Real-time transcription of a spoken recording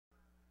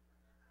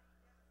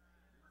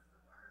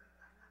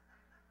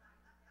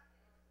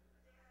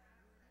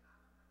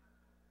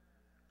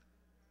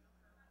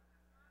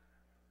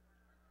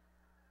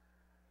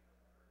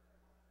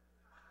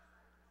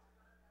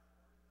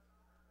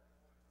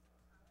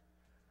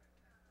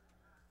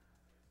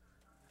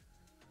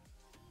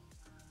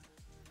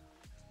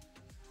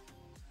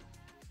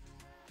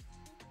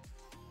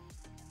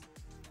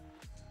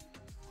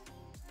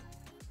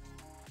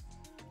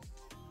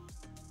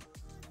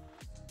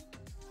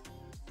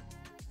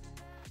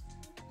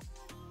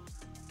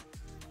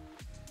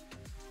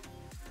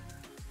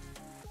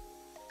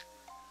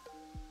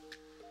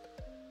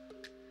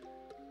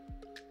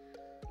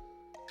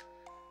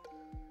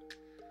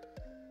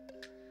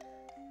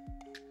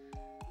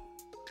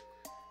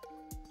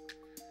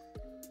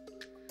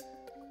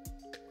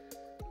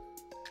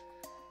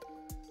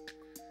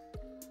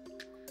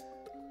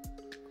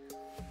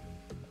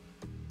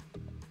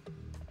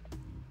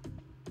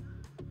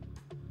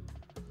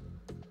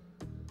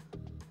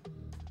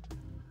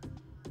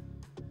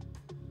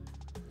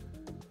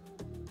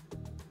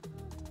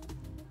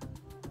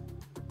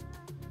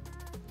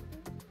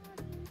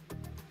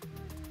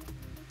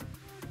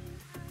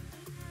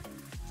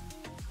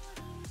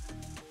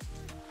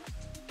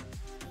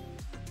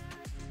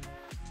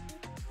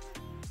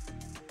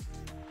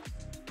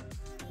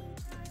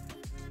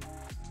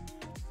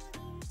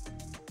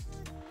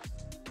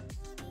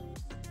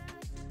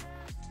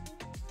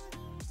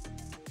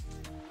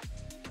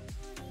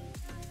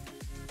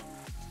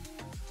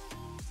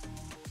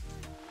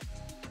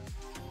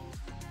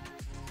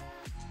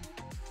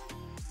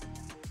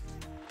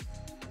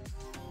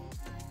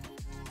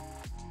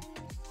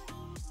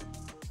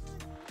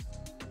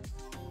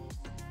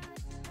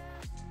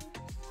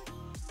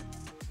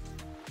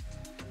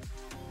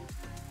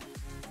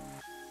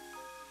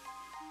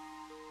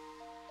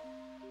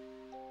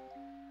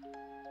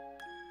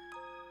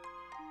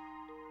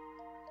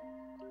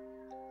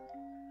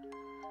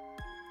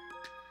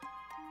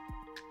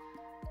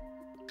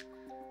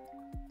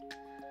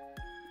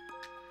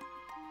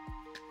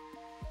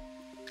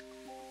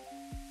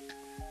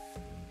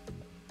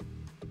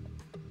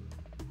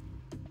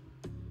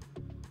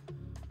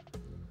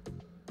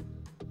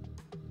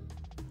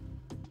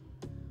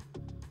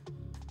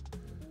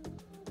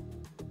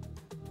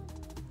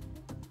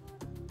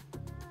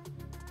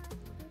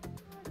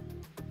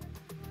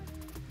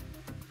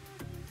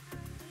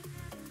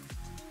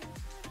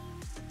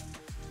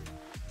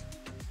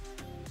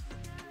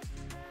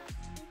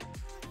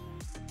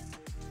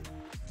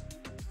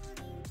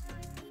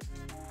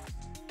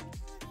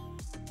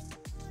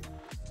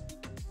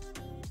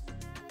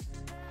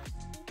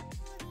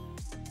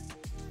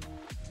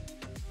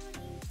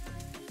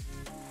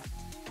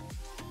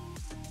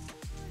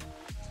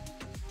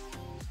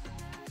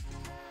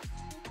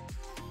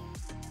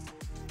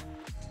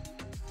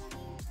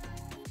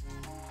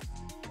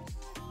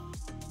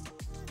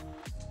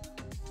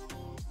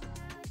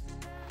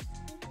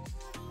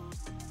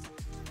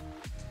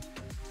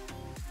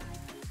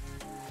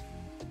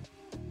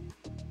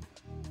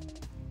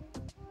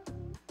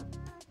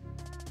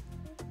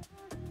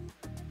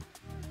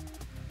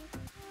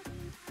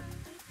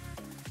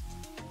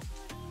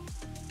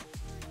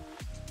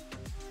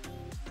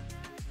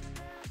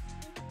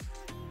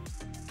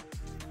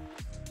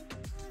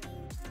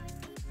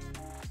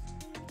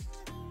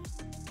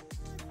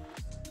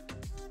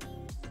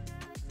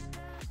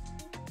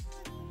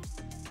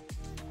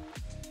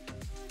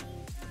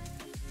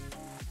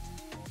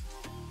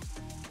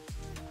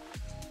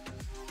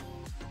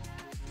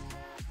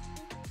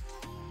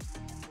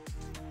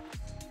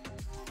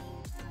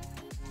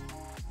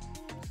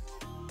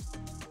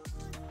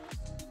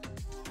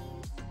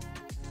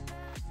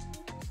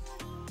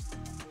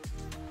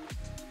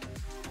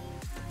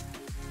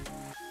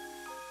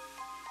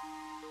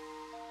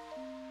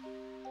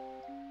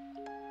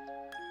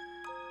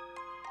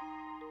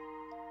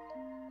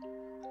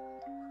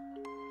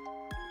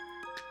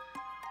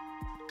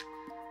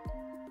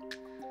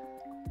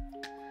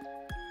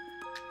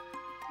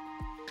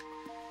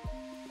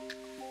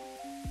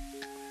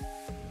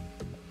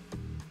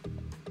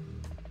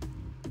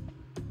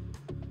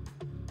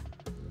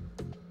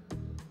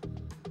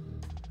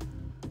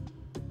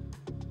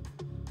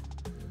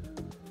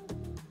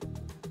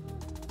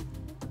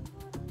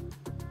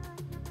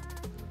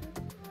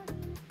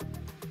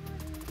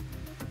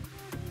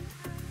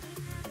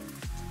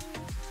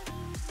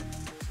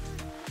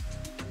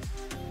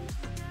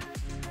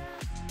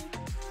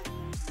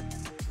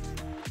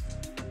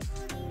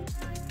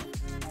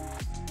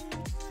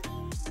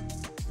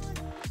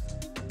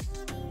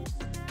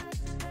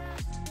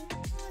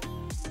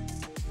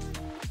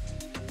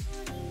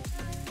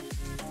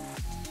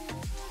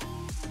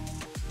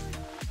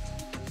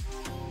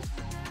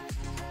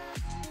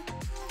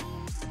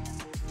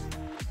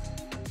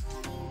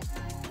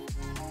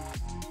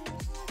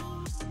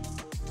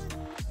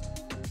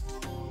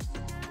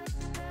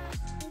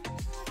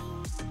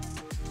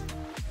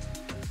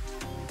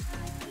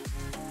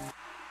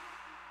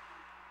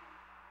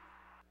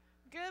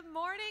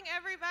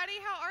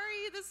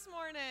are you this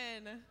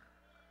morning?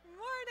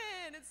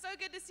 Morning. It's so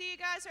good to see you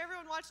guys. For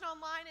everyone watching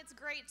online, it's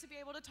great to be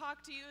able to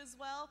talk to you as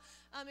well.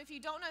 If you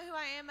don't know who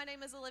I am, my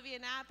name is Olivia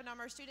Knapp, and I'm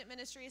our student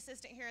ministry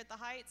assistant here at the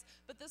Heights.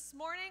 But this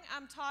morning,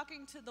 I'm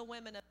talking to the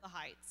women at the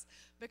Heights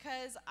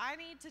because I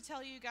need to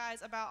tell you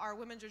guys about our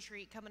women's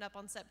retreat coming up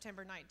on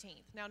September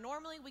 19th. Now,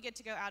 normally we get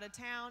to go out of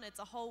town. It's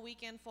a whole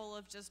weekend full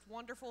of just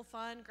wonderful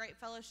fun, great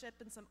fellowship,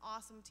 and some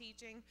awesome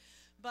teaching.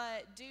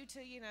 But due to,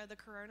 the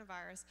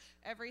coronavirus,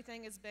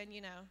 everything has been,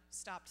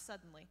 stopped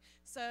suddenly.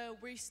 So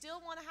we still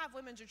want to have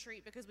women's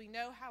retreat because we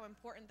know how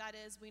important that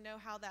is. We know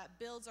how that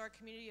builds our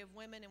community of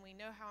women, and we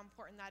know how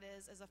important that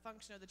is as a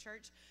function of the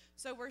church.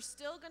 So we're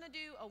still going to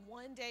do a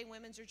one-day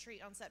women's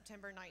retreat on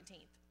September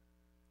 19th.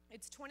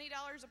 It's $20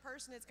 a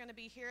person. It's going to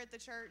be here at the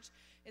church.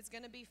 It's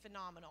going to be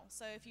phenomenal.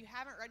 So if you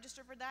haven't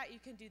registered for that, you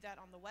can do that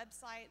on the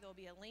website. There'll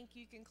be a link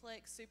you can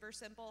click, super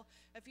simple.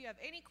 If you have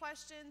any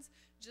questions,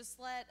 just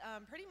let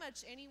pretty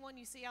much anyone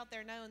you see out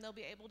there know, and they'll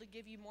be able to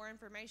give you more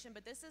information.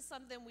 But this is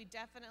something we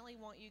definitely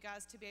want you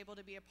guys to be able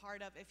to be a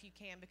part of if you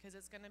can, because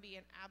it's going to be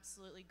an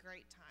absolutely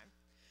great time.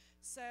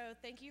 So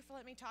thank you for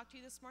letting me talk to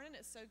you this morning.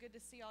 It's so good to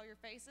see all your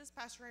faces.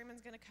 Pastor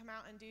Raymond's going to come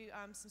out and do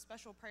some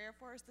special prayer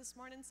for us this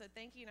morning. So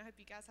thank you, and I hope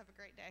you guys have a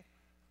great day.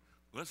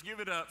 Let's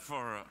give it up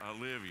for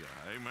Olivia.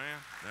 Amen.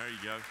 There you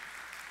go.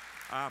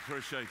 I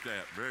appreciate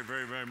that very,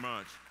 very, very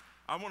much.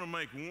 I want to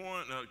make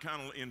one,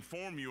 kind of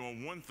inform you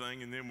on one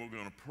thing, and then we're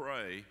going to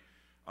pray.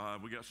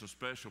 We got some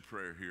special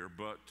prayer here.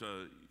 But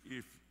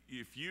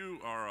if you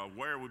are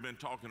aware, we've been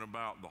talking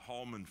about the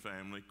Hallman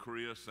family,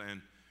 Chris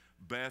and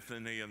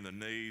Bethany, and the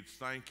needs.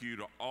 Thank you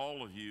to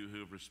all of you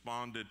who have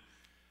responded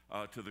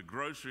to the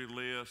grocery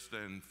list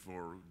and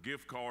for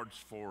gift cards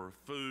for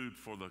food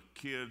for the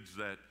kids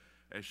that,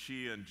 as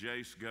she and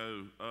Jace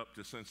go up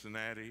to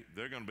Cincinnati,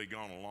 they're going to be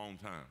gone a long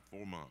time,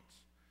 4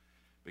 months,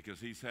 because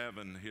he's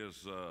having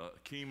his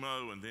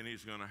chemo, and then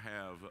he's going to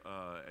have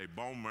a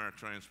bone marrow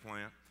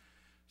transplant.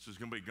 So he's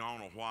going to be gone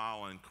a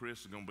while, and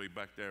Chris is going to be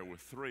back there with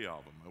 3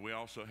 of them. And we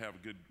also have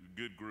a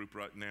good group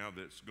right now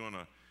that's going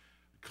to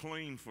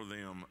clean for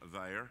them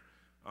there.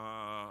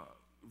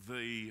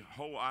 The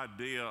whole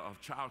idea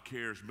of child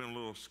care has been a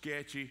little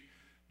sketchy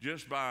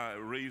just by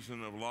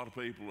reason of a lot of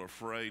people are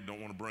afraid, don't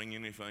want to bring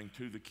anything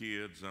to the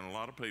kids, and a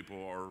lot of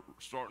people are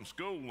starting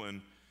school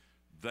and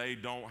they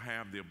don't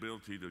have the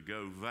ability to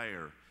go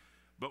there.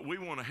 But we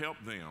want to help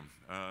them.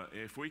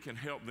 If we can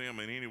help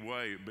them in any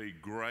way, it'd be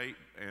great.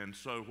 And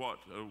so what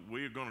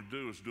we're going to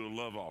do is do a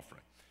love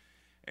offering.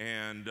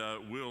 And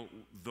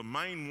the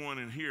main one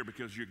in here,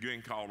 because you're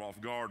getting called off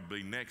guard, will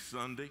be next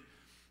Sunday.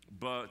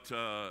 But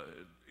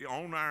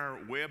on our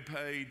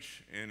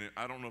webpage, and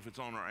I don't know if it's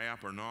on our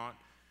app or not,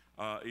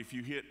 if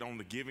you hit on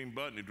the giving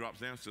button, it drops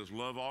down and says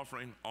love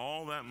offering.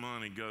 All that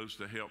money goes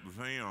to help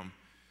them.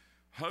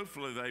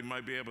 Hopefully they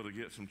may be able to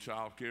get some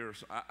child care.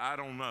 I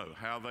don't know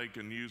how they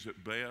can use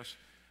it best.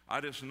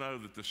 I just know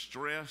that the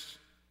stress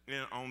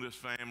on this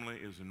family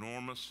is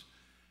enormous.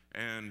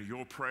 And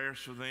your prayers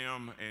for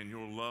them and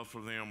your love for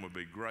them would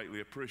be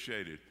greatly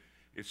appreciated.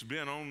 It's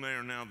been on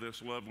there now,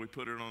 this love. We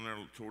put it on there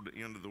toward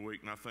the end of the week,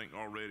 and I think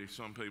already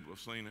some people have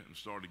seen it and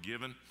started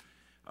giving.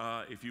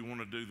 If you want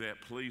to do that,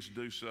 please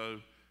do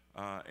so,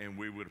 and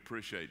we would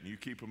appreciate it. And you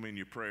keep them in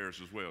your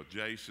prayers as well.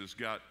 Jace has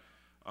got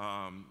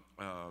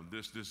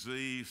this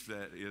disease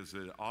that is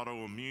an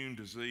autoimmune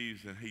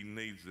disease, and he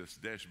needs this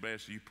dash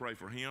best. So you pray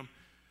for him.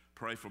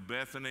 Pray for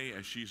Bethany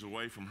as she's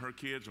away from her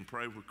kids, and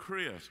pray for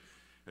Chris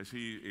as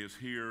he is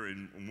here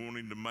and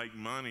wanting to make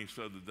money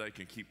so that they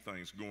can keep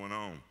things going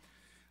on.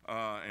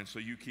 And so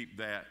you keep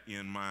that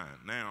in mind.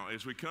 Now,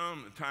 as we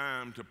come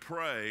time to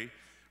pray,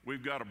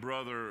 we've got a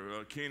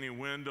brother, Kenny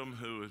Wyndham,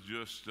 who is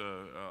just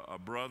a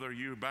brother.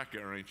 You're back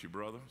there, ain't you,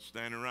 brother?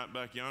 Standing right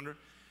back yonder.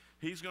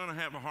 He's going to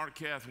have a heart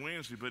cath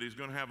Wednesday, but he's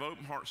going to have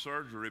open heart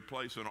surgery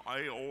replacing an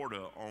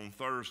aorta on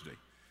Thursday.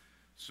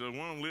 So I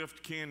want to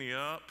lift Kenny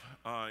up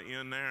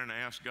in there and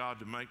ask God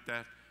to make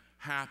that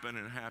happen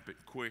and happen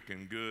quick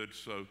and good.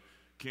 So,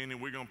 Kenny,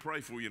 we're going to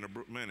pray for you in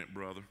a minute,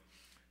 brother.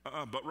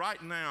 But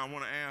right now, I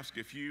want to ask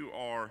if you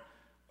are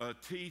a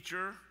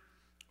teacher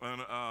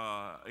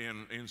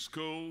in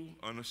school,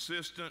 an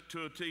assistant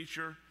to a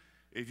teacher,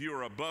 if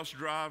you're a bus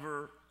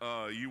driver,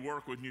 you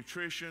work with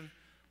nutrition,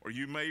 or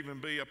you may even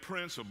be a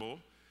principal,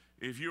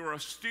 if you're a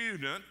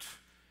student,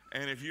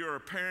 and if you're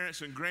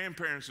parents and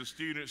grandparents of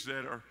students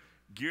that are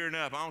gearing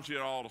up, I want you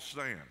all to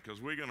stand, because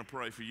we're going to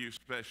pray for you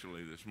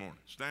especially this morning.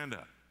 Stand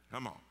up.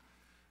 Come on.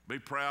 Be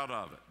proud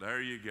of it.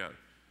 There you go.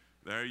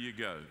 There you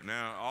go.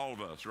 Now, all of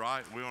us,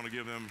 right? We want to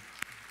give them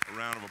a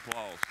round of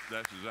applause.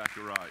 That's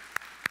exactly right.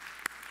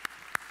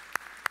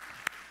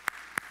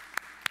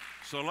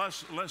 So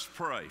let's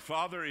pray.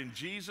 Father, in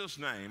Jesus'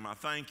 name, I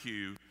thank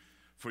you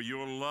for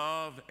your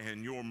love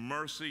and your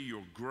mercy,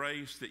 your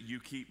grace that you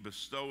keep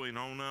bestowing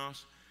on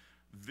us.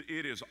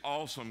 It is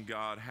awesome,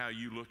 God, how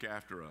you look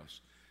after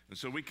us. And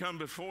so we come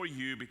before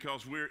you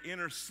because we're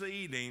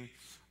interceding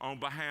on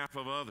behalf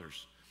of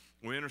others.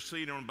 We're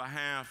interceding on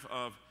behalf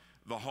of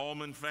the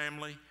Hallman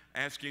family,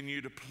 asking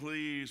you to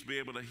please be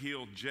able to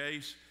heal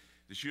Jace,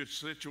 that you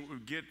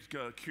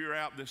would cure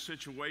out this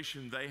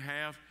situation they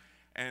have,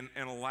 and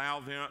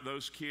allow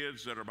those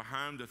kids that are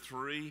behind the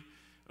 3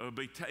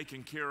 be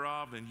taken care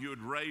of, and you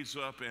would raise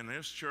up in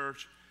this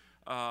church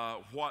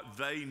what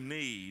they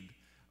need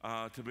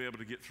to be able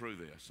to get through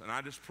this. And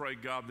I just pray,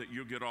 God, that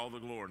you'll get all the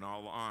glory and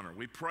all the honor.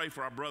 We pray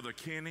for our brother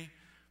Kenny.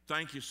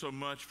 Thank you so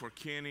much for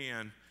Kenny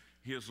and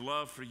his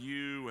love for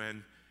you.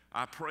 And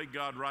I pray,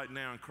 God, right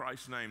now in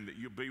Christ's name that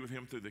you'll be with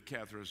him through the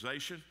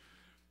catheterization.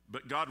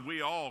 But God,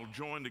 we all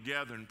join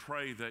together and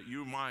pray that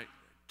you might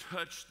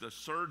touch the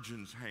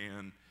surgeon's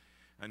hand,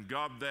 and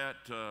God, that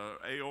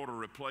aorta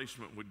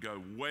replacement would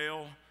go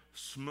well,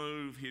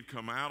 smooth. He'd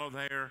come out of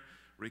there,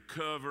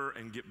 recover,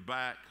 and get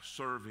back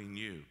serving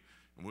you.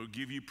 And we'll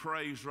give you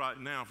praise right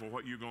now for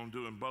what you're going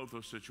to do in both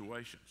those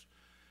situations.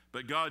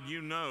 But God,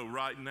 you know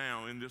right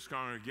now in this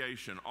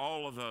congregation,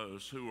 all of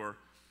those who are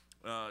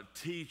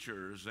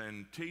teachers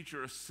and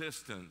teacher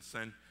assistants,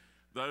 and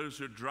those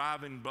who are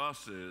driving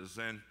buses,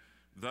 and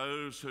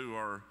those who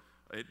are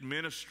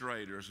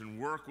administrators and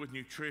work with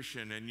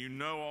nutrition, and you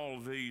know all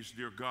of these,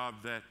 dear God,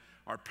 that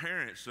are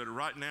parents that are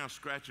right now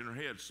scratching their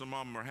heads. Some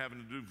of them are having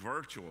to do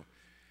virtual,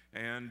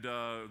 and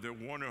they're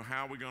wondering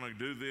how we're going to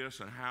do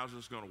this and how's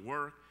this going to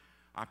work.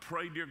 I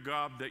pray, dear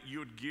God, that you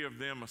would give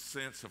them a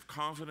sense of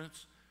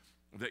confidence,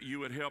 that you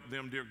would help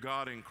them, dear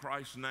God, in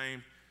Christ's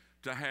name,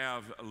 to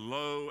have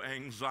low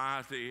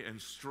anxiety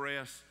and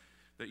stress,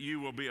 that you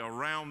will be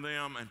around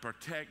them and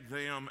protect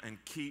them and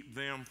keep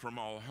them from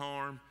all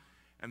harm,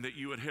 and that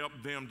you would help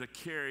them to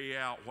carry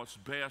out what's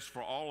best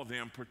for all of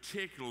them,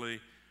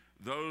 particularly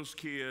those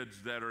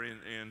kids that are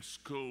in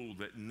school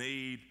that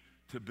need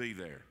to be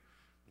there.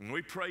 And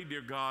we pray,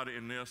 dear God,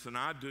 in this, and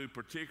I do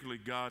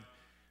particularly, God,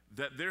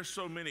 that there's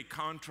so many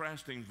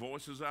contrasting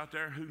voices out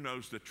there. Who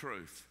knows the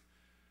truth?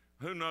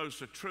 Who knows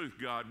the truth,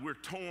 God? We're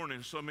torn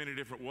in so many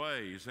different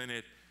ways, and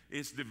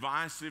it's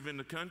divisive in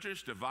the country.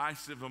 It's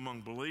divisive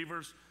among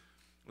believers.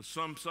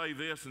 Some say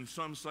this and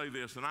some say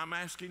this, and I'm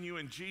asking you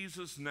in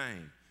Jesus'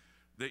 name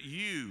that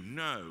you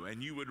know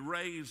and you would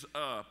raise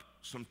up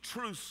some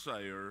truth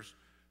sayers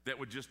that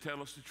would just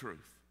tell us the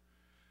truth.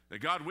 That,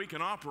 God, we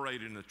can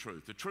operate in the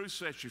truth. The truth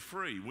sets you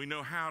free. We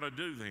know how to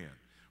do that.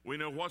 We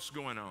know what's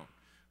going on.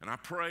 And I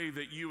pray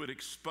that you would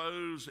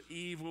expose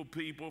evil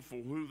people for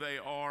who they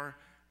are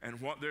and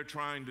what they're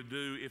trying to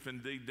do, if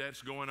indeed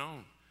that's going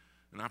on.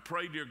 And I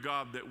pray, dear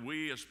God, that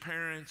we as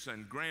parents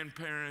and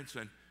grandparents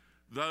and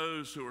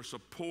those who are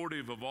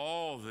supportive of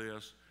all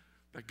this,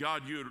 that,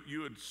 God,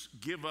 you would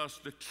give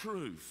us the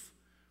truth.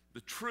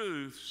 The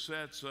truth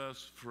sets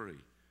us free.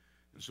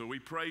 And so we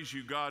praise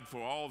you, God, for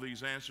all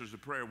these answers to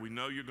prayer. We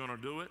know you're going to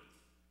do it.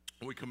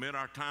 We commit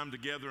our time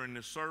together in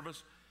this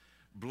service.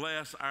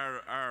 Bless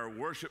our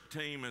worship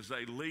team as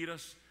they lead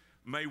us.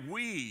 May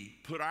we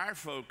put our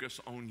focus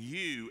on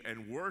you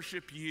and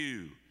worship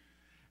you.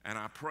 And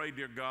I pray,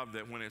 dear God,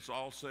 that when it's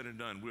all said and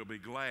done, we'll be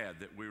glad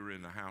that we were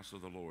in the house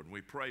of the Lord. And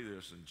we pray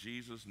this in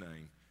Jesus'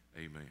 name,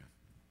 amen.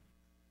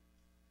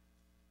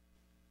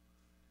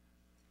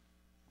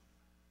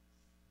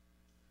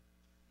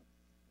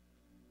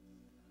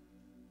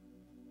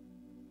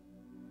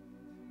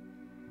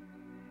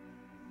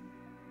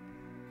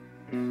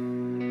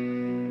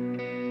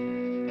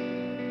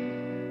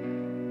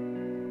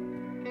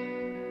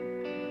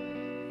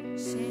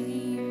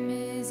 Shame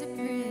is a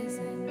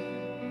prison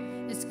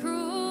as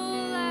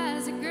cruel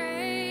as a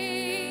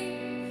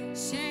grave.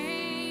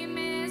 Shame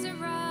is a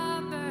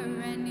robber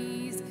and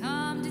he's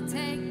come to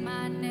take my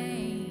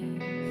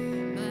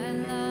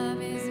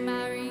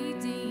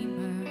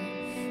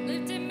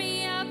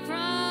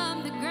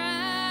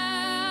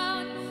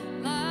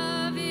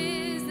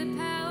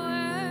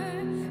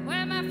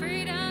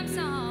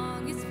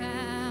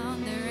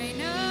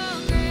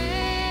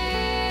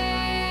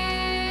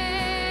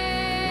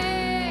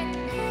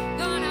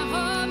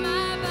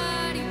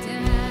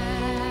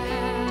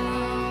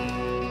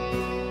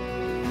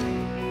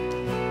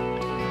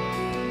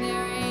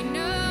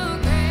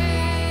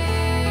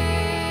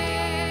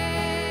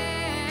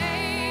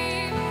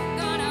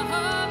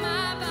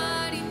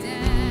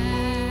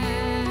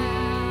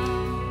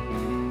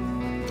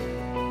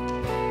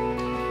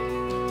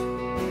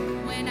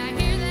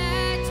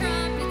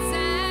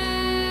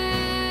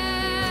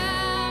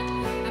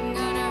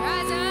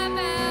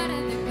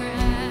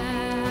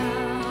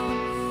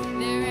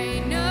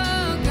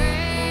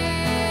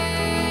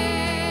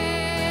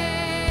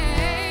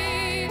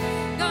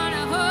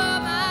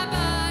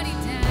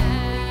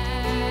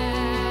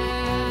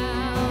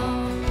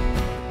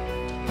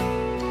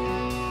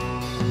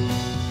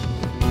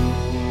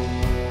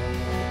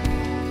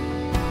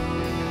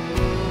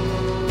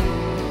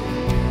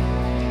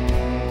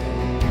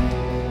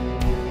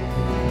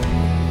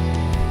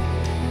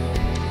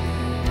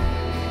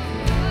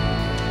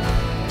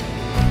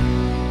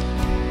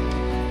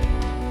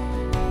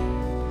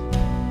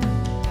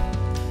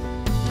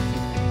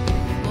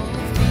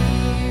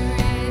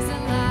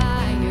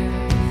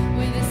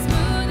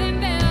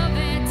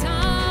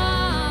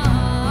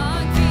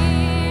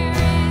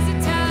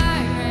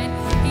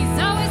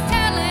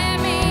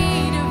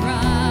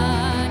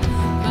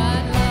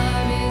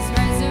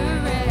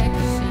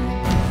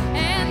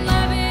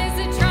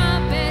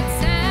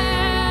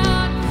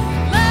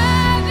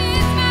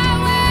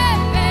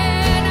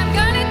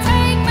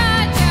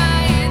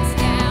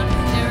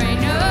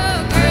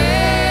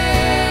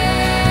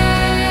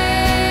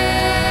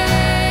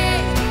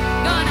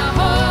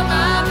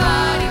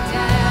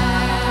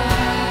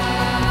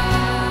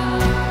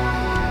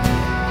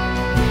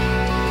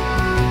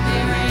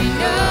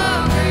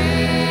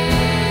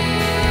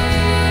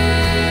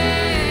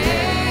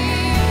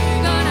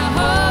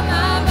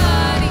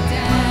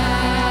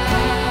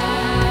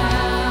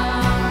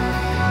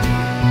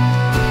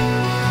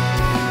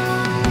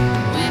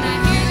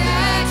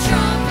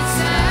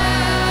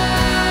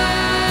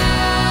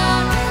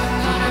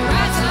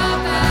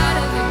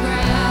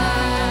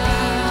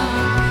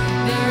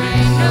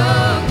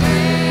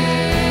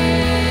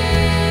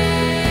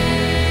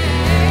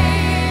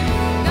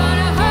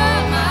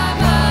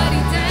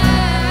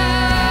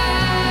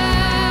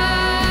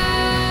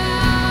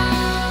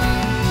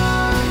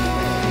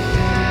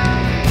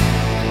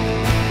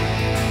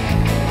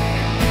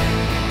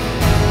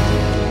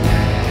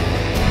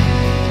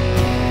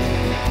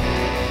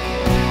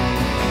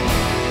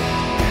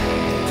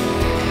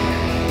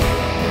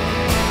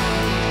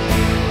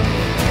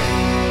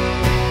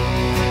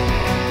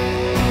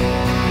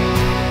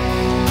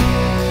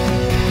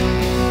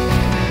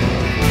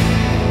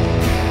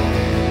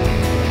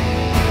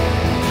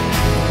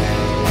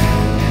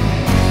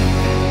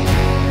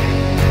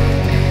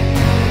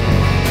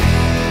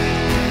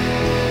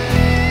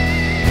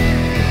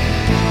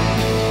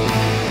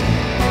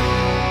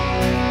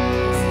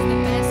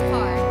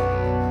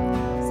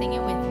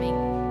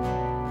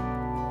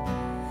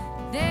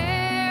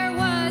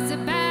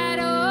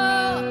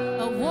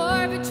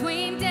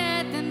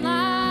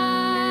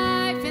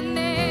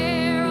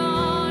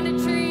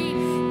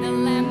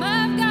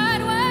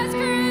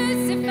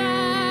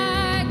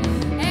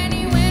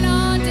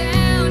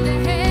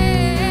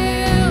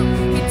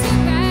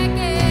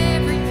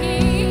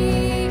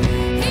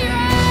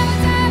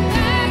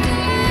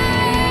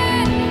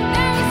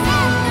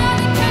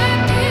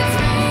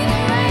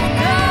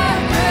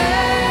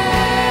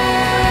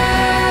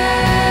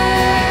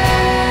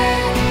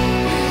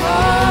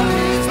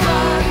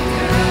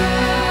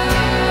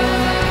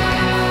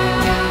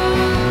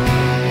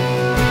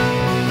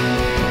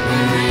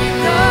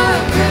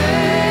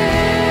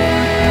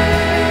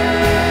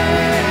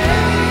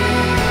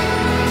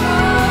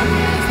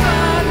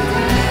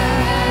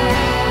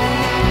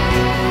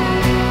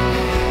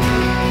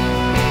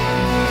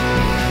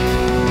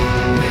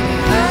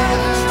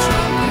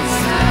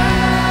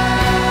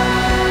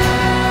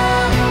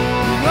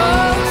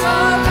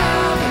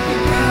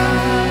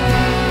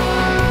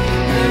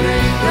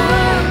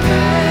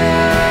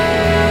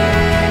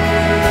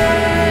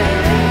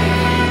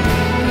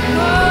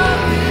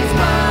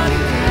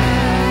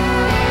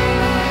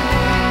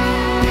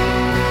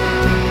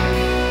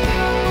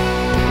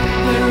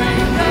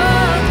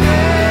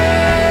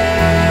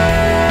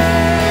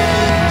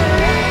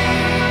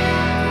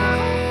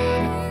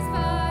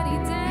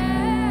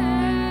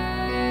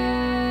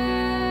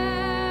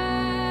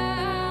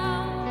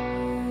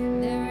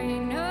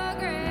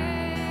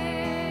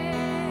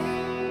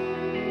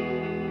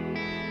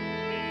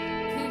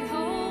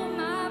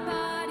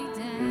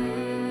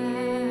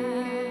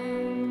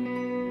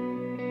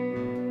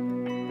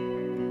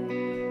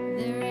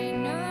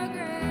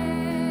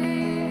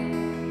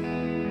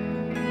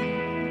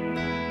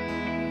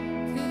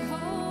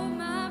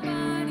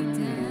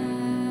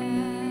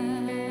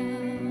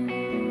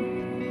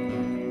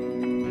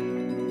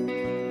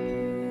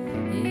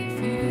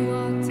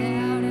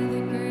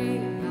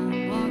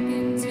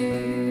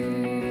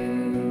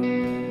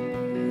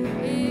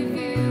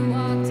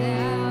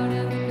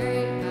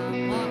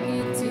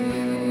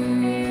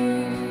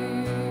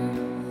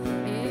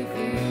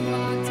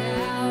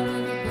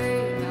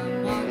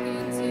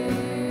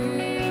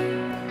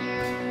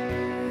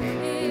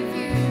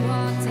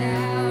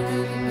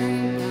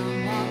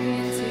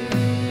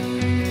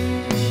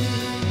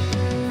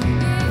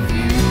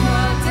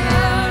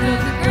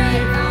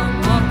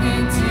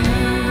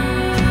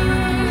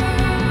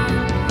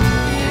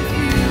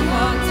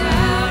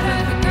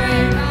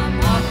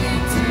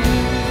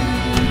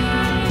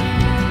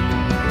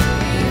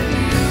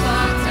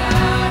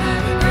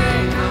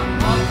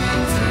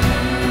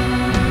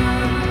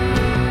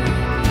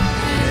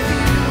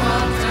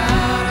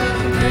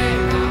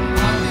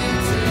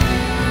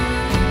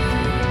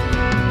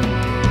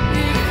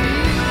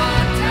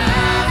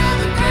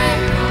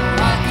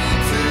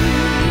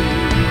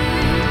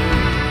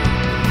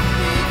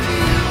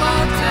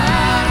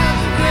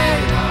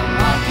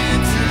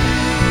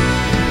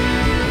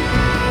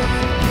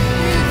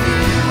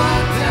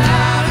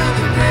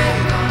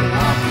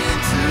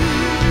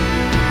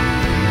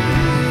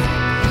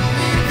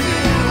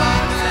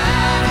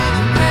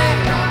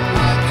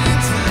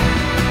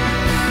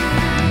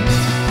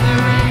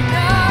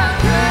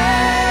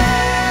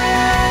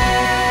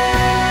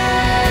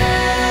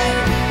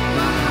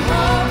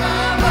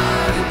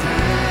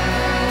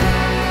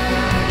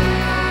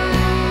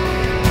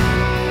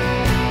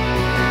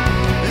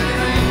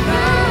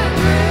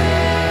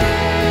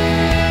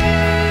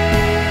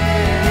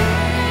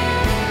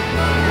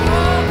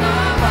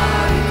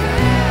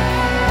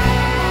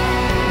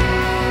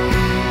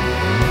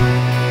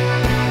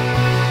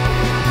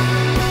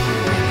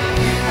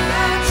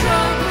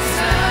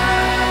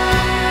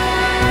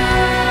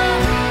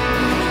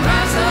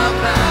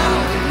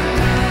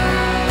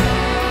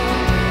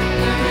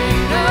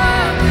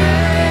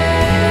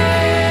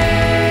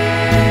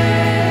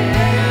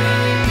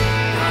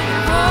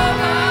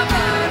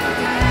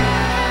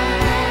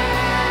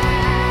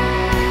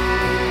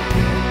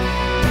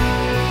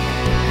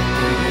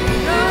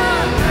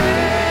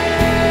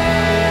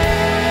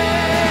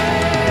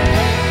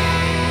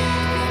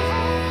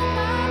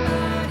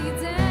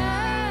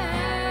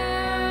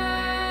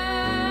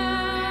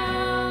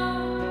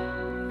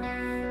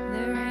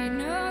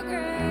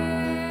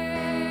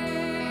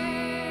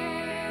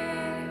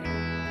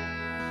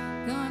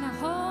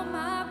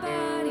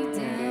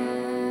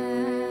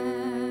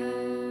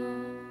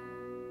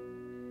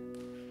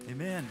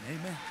Amen.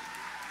 Amen.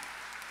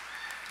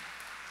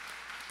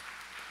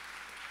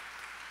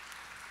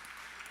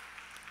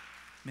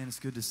 Man, it's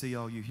good to see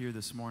all you here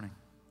this morning.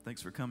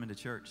 Thanks for coming to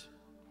church.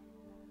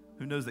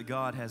 Who knows that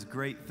God has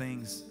great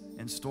things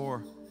in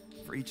store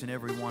for each and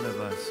every one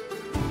of us.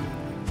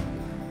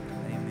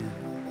 Amen.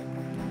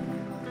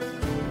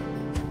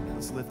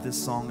 Let's lift this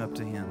song up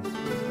to Him.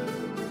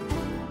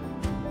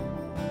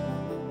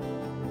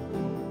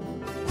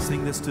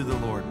 Sing this to the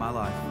Lord, my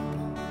life.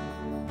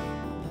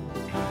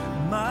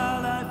 My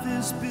life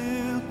is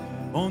built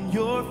on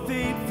your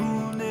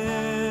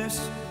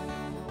faithfulness,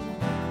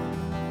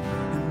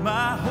 and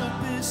my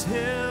hope is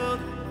held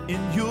in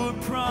your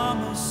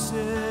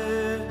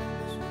promises.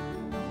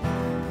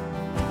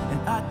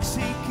 And I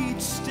take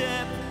each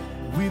step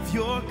with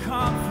your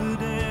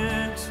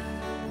confidence,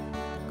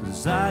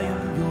 'cause I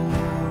am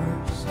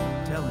yours.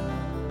 Tell Him,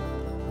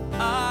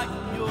 I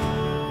am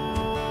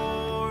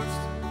yours.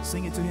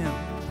 Sing it to Him.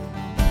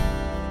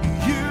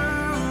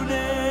 You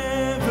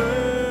never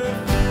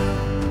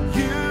fail,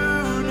 you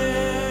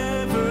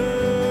never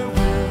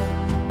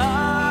will. I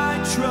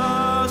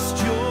trust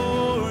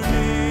your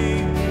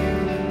name,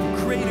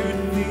 greater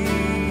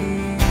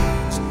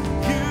things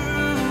you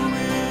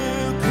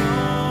will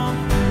come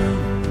through.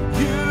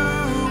 You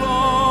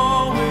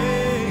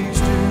always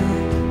do.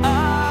 I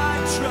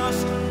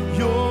trust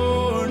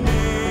your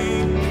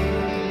name,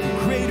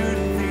 greater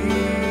things.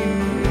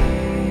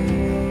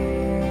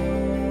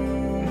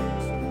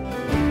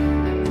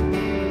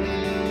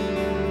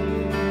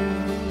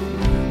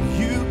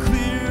 You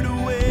cleared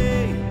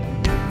away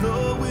the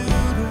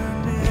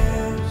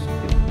wilderness.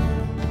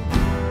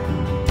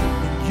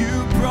 You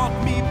brought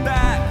me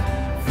back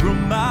from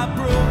my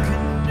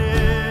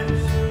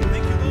brokenness.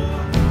 Thank you,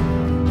 Lord.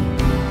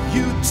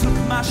 You took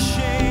my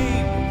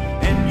shame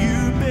and you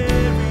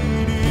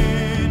buried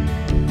it.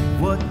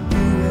 What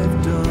you have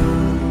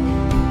done,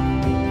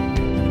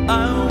 I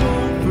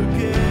won't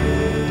forget.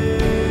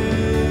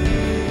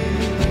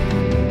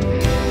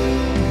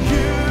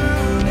 You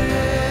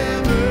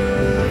never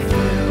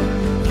fail,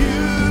 you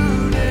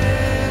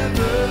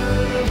never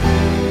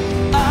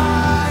will. I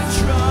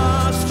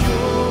trust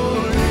your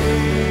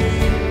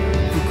name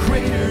for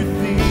greater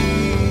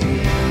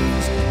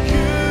things.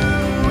 You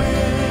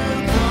will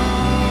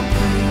come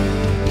through.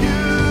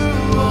 You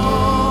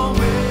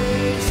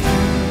always do.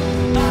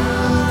 I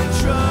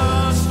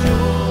trust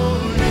your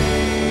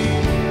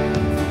name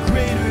for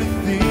greater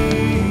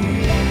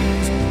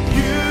things.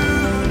 You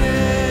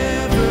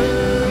never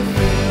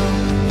fail.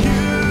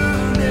 You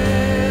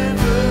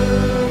never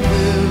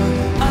will.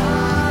 I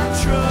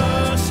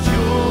trust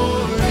your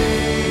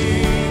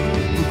name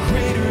for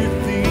greater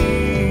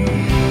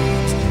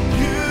things.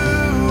 You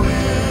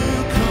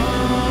will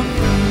come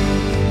through.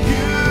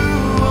 You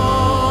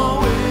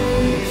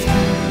always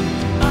do.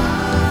 I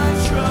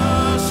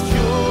trust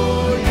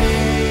your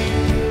name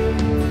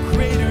for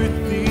greater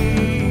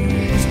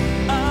things.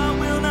 I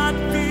will not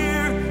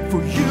fear,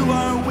 for you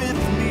are with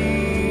me.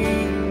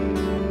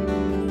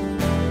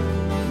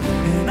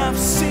 And I've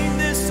seen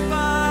this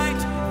fight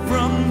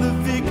from the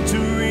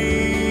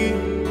victory.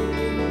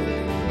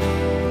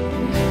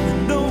 And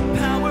no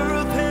power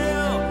of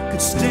hell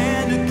could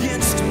stand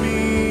against me.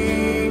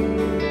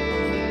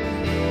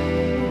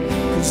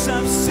 'Cause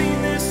I've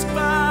seen this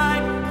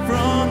fight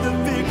from the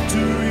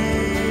victory.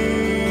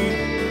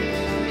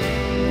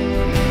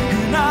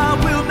 And I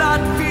will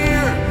not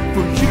fear,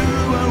 for you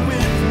are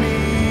with me.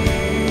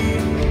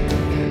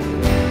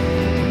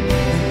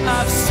 And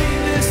I've seen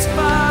this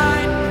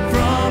fight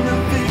from the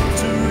victory.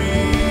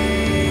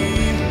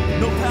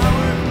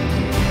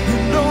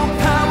 No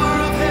power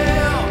of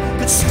hell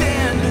could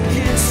stand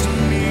against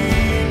me.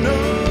 No,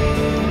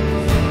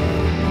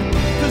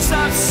 'cause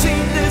I've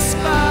seen this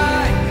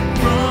fight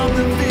from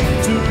the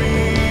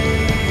victory.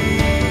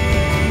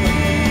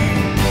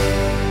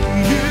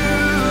 You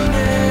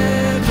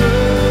never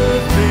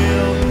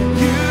fail,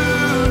 you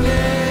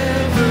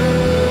never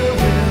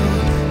will.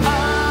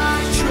 I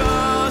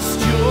trust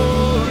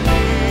your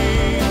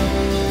name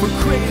for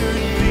greater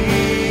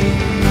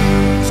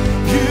things.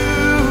 You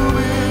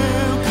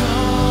will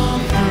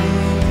come through.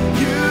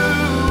 You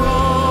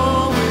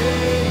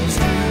always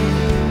do.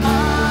 I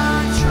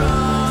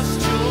trust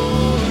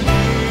your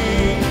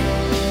name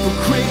for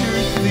greater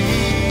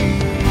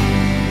things.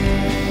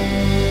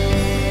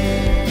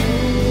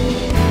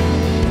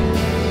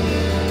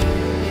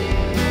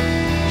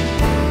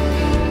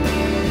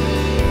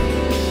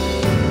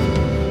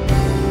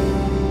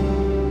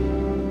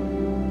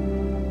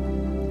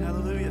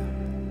 Hallelujah.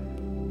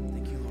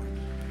 Thank you, Lord.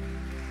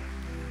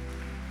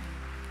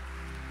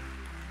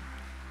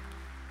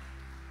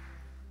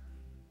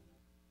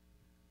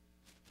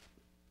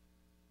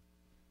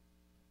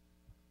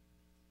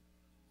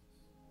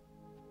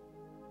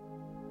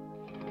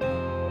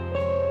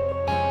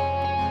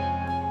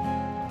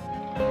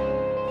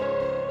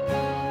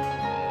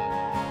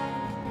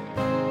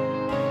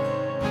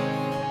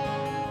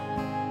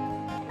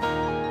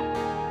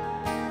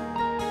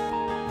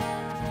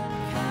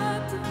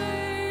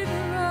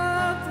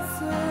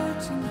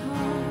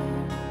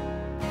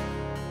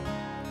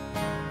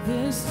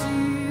 This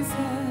Jesus,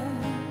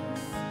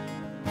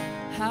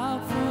 how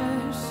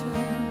precious,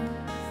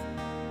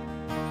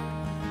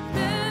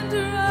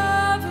 mender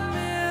of a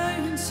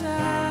million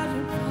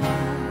shattered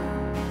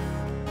parts.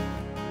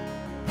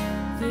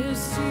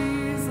 This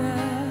Jesus,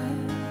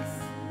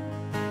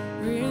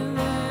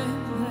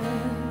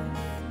 relentless.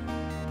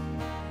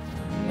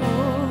 Oh,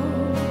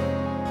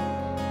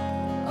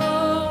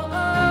 oh, oh,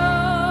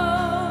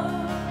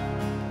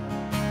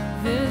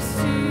 this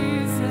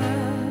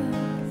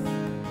Jesus,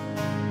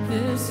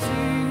 this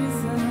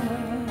Jesus,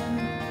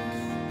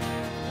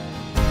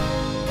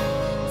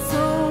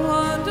 so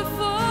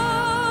wonderful,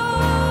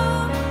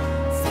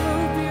 so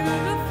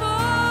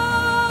beautiful,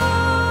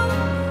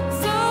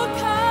 so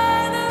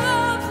kind and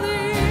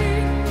lovely.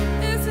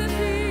 Isn't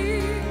He?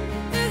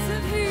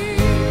 Isn't He?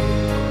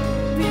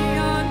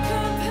 Beyond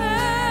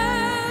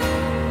compare,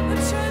 a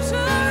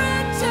treasure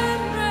rich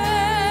and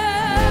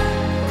rare,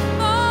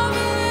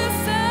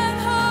 marvelous and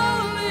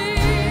holy.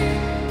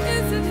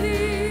 Isn't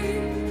He?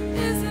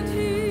 Isn't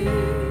He?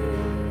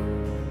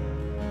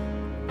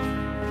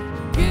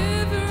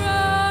 Giver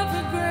of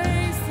the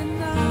grace and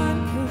none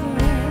could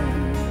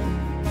earn.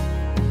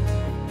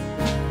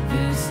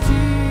 This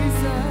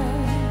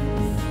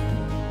Jesus,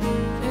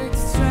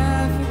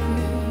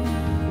 extravagant,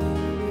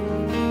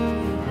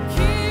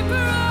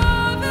 keeper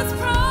of His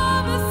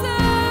promise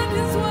and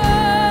His word.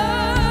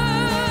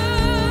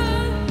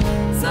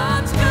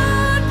 Such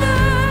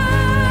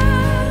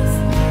goodness,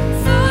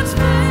 such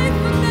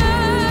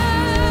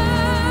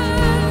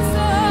faithfulness,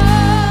 oh,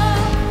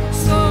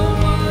 so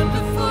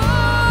wonderful,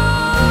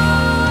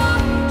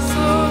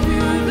 so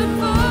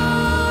beautiful,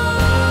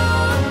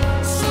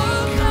 so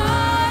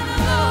kind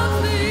and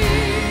lovely.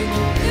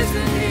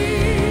 Isn't He?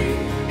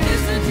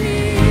 Isn't He?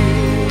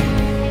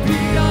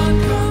 Beyond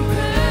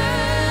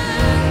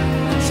compare,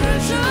 a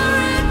treasure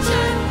rich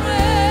and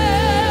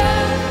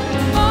rare,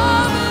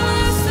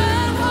 marvelous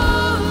and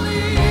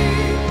holy.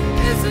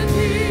 Isn't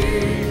He?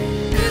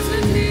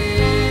 Isn't He?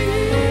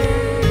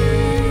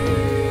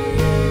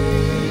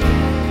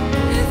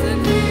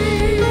 Isn't He?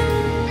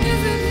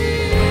 Isn't He?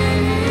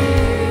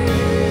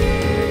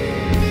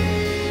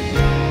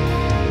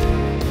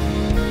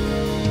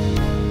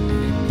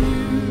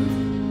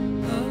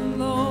 You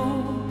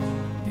alone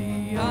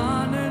be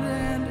honored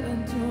and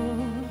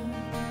adored,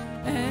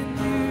 and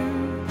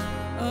you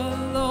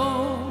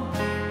alone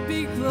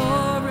be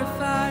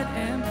glorified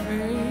and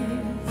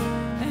praised,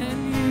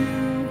 and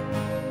you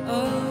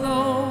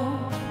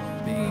alone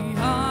be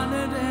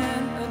honored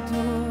and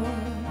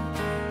adored,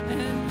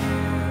 and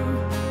you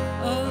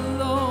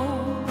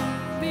alone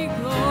be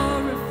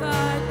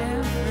glorified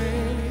and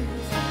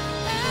praised,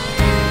 and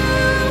you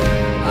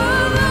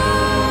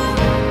alone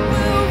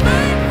will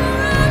reign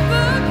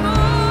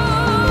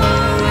forevermore,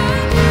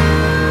 and you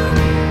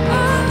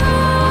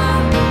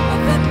alone of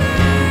the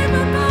name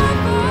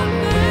above all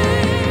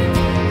names.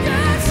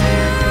 Yes,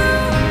 you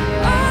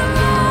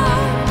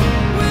alone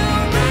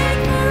will reign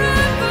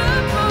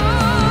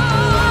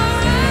forevermore,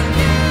 and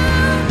you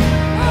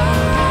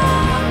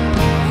alone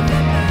of the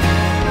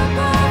name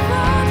above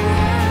all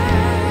names.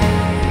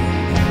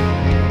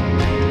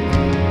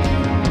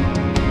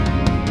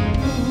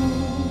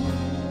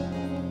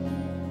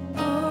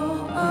 Oh,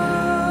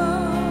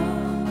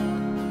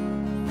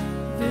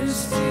 this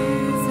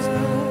Jesus,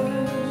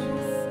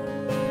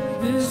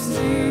 this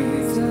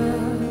Jesus.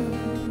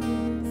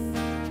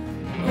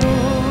 Oh,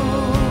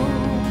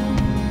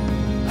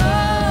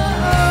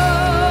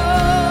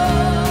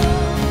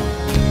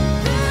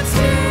 this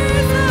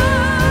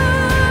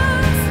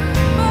Jesus,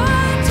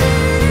 my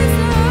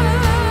Jesus.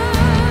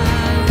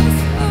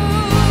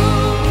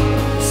 Oh,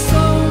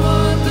 so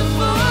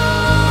wonderful,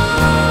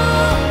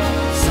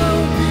 so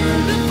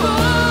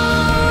beautiful,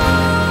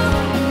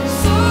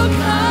 so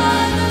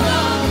kind and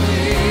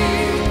lovely.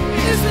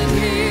 Isn't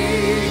He?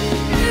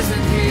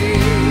 Isn't He?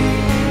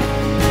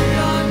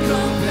 Beyond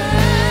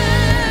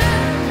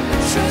compare,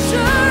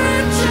 treasure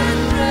rich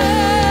and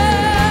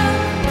rare,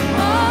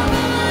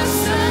 marvelous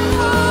and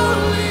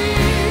holy.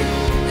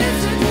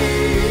 Isn't He?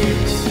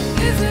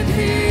 Isn't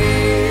He?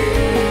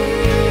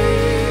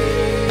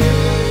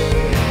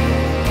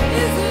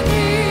 Isn't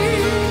He?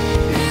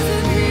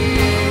 Isn't He?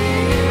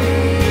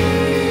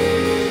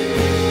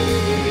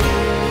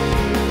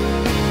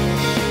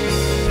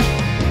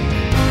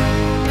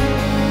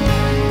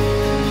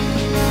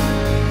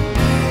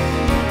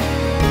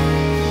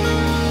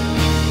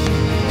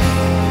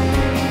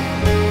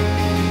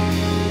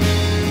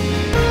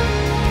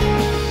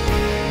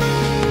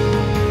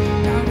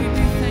 God, we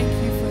do thank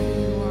you for who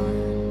you are.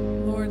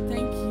 Lord,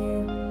 thank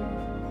you,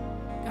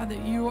 God,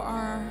 that you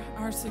are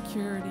our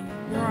security.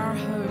 You're our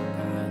hope,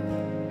 God.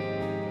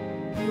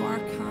 You are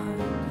kind.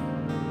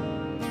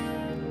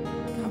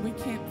 God, we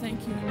can't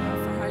thank you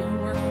enough for how you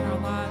work in our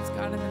lives,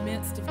 God, in the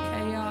midst of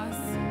chaos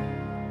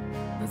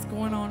that's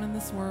going on in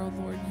this world,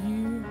 Lord.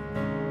 You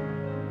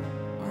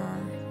are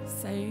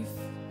safe.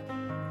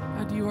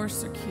 God, you are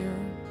secure.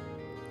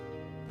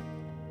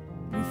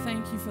 We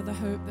thank you for the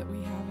hope that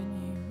we have in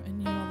you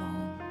and you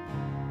alone.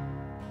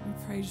 We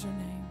praise your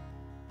name.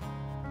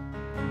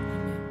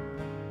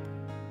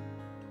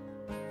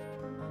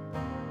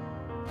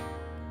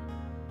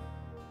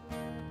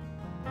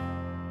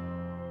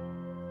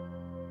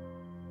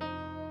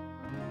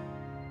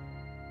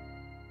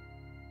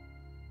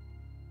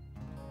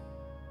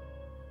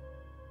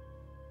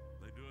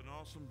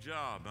 awesome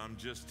job, I'm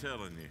just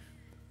telling you.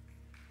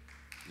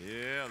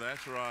 Yeah,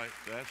 that's right.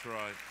 That's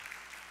right.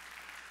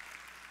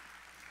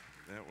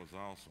 That was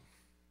awesome.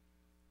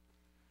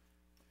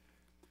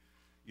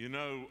 You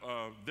know,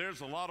 there's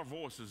a lot of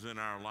voices in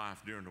our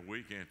life during the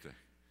week, ain't there?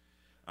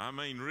 I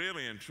mean,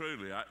 really and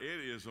truly,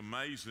 it is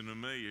amazing to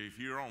me. If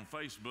you're on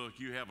Facebook,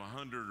 you have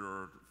 100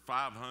 or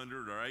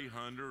 500 or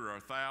 800 or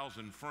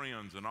 1,000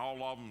 friends, and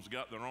all of them's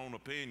got their own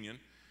opinion.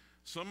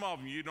 Some of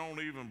them you don't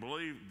even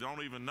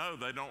know.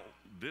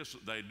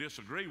 They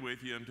disagree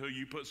with you until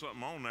you put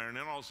something on there, and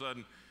then all of a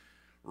sudden,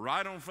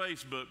 right on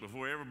Facebook,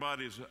 before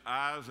everybody's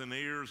eyes and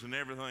ears and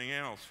everything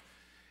else,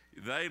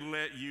 they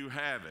let you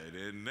have it.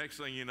 And next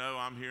thing you know,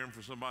 I'm hearing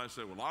from somebody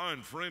say, well, I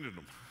unfriended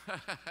them.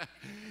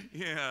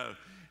 Yeah,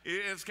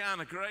 it's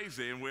kind of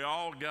crazy. And we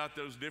all got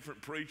those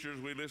different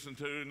preachers we listen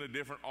to and the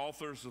different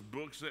authors of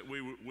books that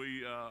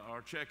we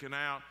are checking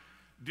out,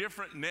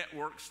 different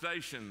network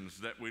stations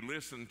that we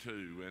listen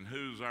to, and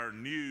who's our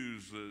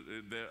news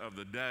of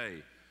the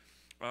day.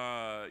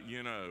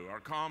 You know, our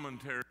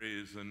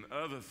commentaries and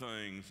other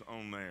things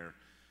on there.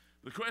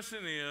 The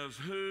question is,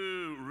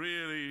 who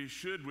really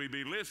should we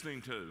be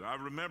listening to? I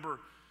remember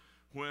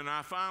when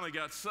I finally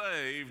got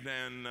saved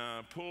and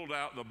pulled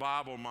out the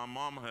Bible my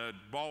mom had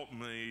bought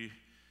me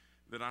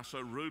that I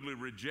so rudely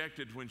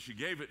rejected when she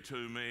gave it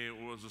to me.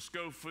 It was a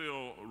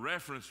Scofield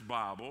Reference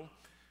Bible.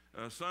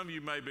 Some of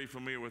you may be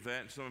familiar with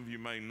that, and some of you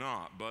may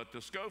not. But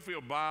the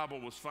Scofield Bible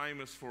was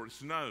famous for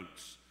its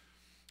notes.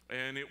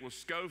 And it was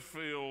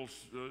Scofield's,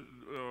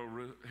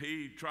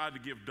 he tried to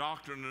give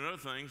doctrine and other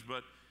things,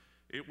 but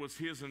it was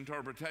his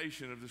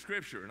interpretation of the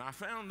Scripture. And I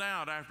found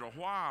out after a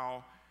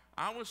while,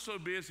 I was so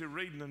busy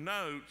reading the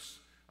notes,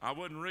 I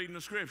wasn't reading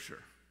the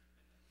Scripture.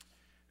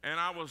 And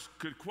I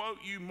could quote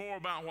you more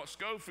about what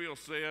Scofield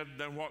said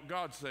than what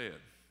God said.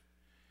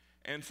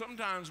 And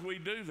sometimes we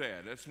do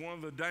that. That's one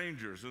of the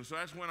dangers. And so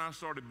that's when I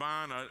started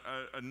buying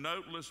a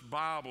noteless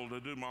Bible to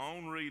do my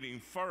own reading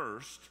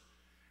first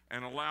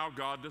and allow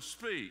God to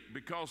speak,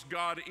 because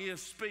God is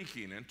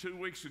speaking. And 2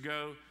 weeks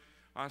ago,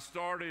 I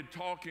started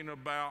talking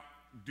about,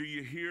 do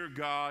you hear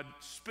God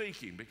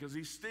speaking? Because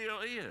he still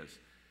is.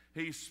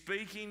 He's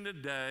speaking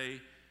today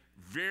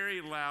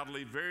very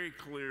loudly, very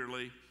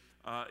clearly,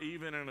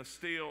 even in a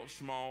still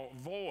small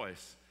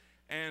voice.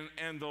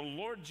 And the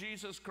Lord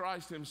Jesus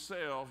Christ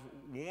himself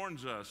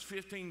warns us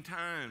 15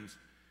 times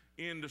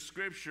in the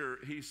Scripture.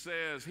 He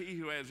says, he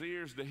who has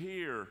ears to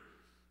hear,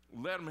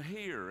 let him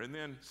hear. And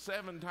then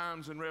 7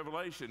 times in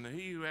Revelation,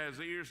 he who has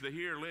ears to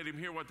hear, let him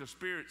hear what the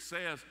Spirit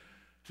says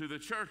to the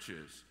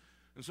churches.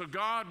 And so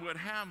God would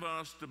have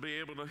us to be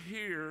able to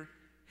hear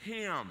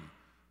him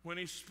when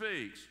he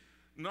speaks.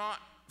 Not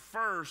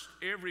first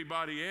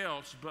everybody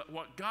else, but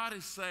what God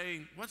is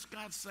saying. What's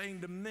God saying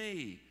to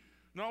me?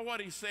 Not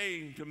what he's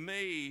saying to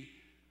me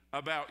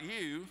about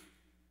you.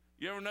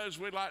 You ever notice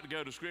we like to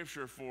go to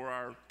Scripture for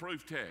our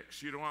proof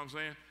text? You know what I'm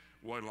saying?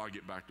 Wait till I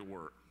get back to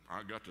work.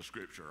 I got the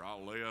Scripture.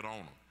 I'll lay it on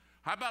them.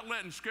 How about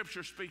letting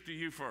Scripture speak to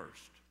you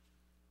first?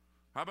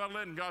 How about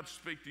letting God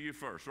speak to you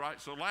first,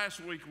 right? So last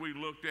week we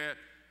looked at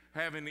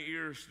having the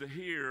ears to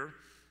hear.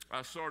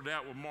 I started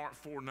out with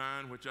Mark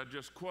 4:9, which I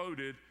just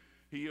quoted.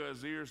 He who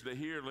has ears to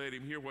hear, let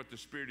him hear what the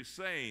Spirit is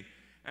saying.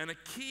 And a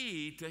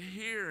key to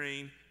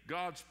hearing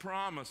God's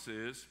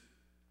promises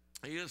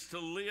is to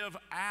live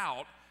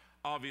out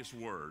of his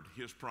word,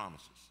 his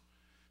promises.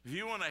 If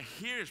you want to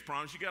hear his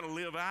promise, you got to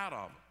live out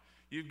of it.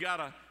 You've got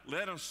to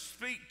let him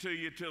speak to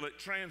you till it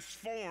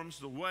transforms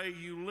the way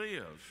you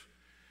live.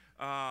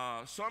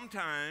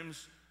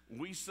 Sometimes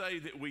we say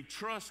that we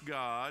trust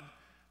God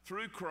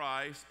through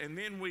Christ, and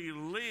then we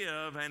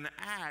live and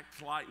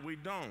act like we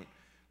don't.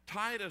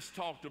 Titus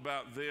talked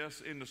about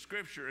this in the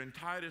Scripture in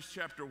Titus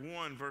chapter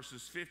 1,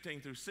 verses 15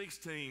 through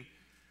 16.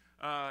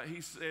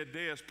 He said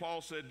this,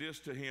 Paul said this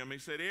to him. He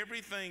said,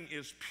 everything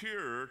is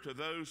pure to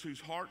those whose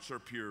hearts are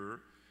pure,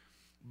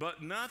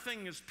 but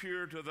nothing is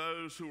pure to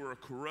those who are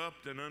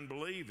corrupt and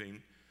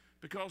unbelieving,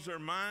 because their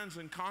minds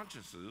and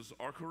consciences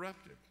are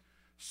corrupted.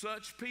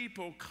 Such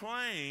people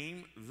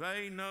claim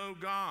they know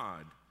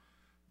God,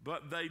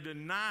 but they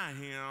deny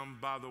him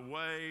by the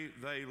way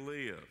they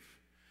live.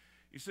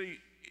 You see,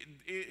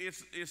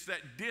 it's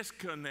that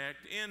disconnect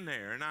in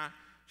there. And I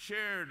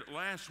shared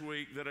last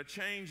week that a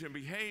change in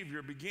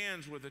behavior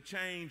begins with a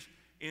change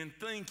in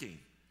thinking.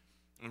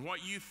 And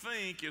what you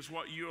think is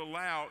what you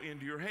allow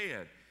into your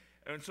head.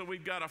 And so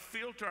we've got to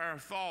filter our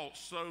thoughts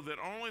so that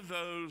only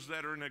those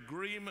that are in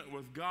agreement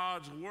with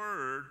God's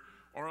word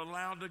are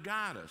allowed to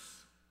guide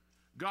us.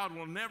 God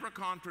will never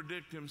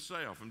contradict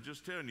himself. I'm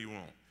just telling you, he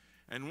won't.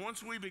 And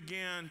once we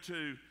begin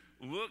to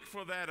look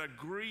for that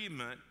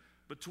agreement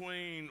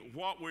between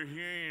what we're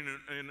hearing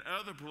in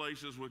other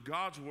places with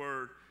God's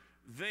word,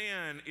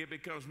 then it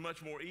becomes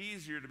much more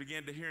easier to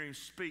begin to hear him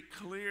speak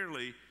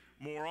clearly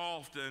more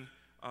often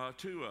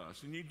to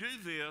us. And you do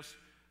this,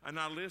 and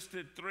I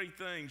listed 3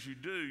 things you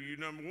do.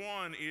 Number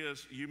 1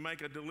 is you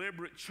make a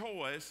deliberate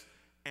choice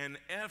and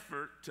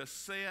effort to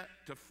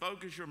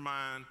focus your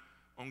mind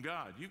on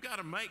God. You've got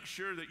to make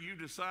sure that you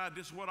decide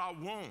this is what I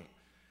want.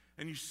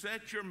 And you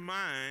set your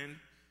mind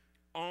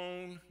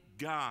on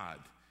God.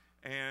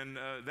 And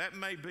that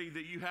may be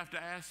that you have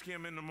to ask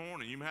him in the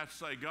morning. You may have to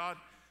say, God,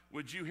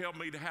 would you help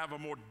me to have a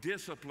more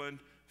disciplined,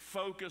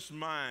 focused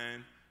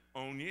mind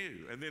on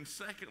you? And then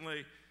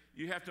secondly,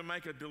 you have to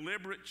make a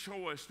deliberate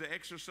choice to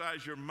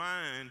exercise your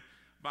mind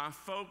by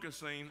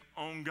focusing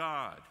on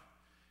God.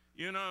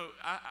 You know,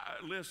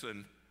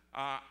 listen,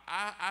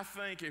 I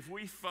think if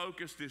we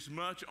focused as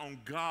much on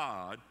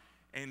God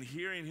and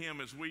hearing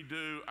him as we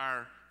do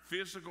our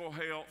physical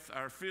health,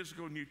 our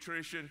physical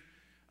nutrition,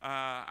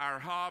 our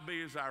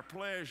hobbies, our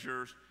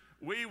pleasures,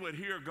 we would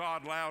hear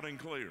God loud and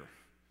clear.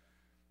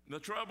 The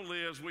trouble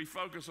is we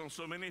focus on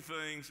so many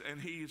things and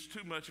he's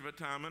too much of a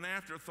time and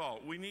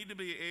afterthought. We need to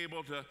be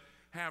able to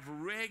have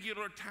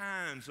regular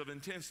times of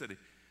intensity.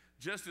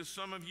 Just as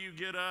some of you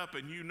get up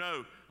and you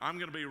know, I'm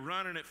going to be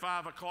running at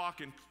 5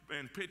 o'clock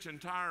and pitching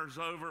tires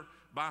over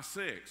by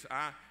 6.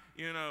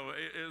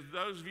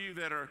 Those of you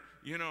that are,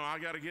 I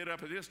got to get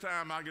up at this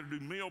time, I got to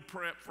do meal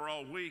prep for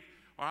all week,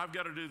 or I've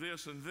got to do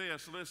this and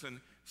this. Listen,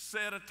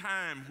 set a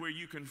time where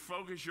you can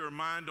focus your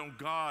mind on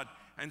God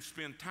and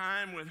spend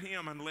time with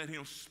him and let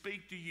him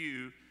speak to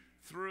you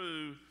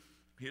through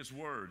his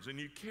words. And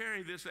you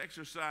carry this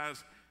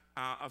exercise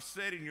of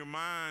setting your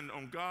mind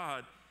on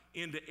God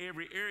into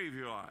every area of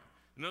your life.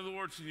 In other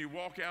words, when you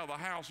walk out of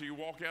the house or you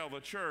walk out of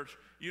the church,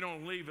 you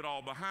don't leave it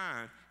all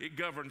behind. It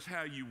governs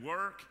how you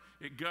work.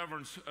 It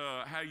governs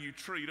how you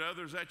treat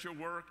others at your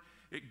work.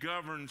 It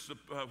governs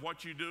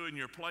what you do in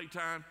your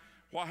playtime,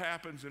 what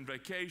happens in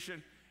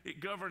vacation. It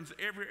governs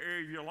every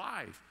area of your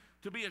life.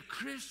 To be a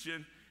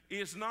Christian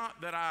is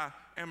not that I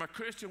am a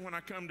Christian when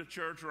I come to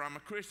church or I'm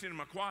a Christian in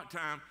my quiet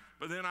time,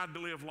 but then I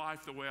live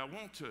life the way I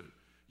want to.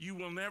 You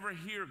will never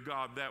hear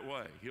God that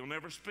way. He'll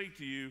never speak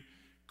to you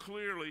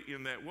clearly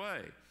in that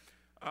way.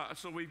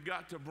 So we've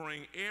got to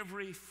bring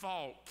every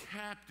thought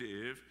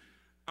captive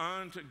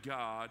unto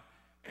God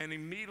and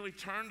immediately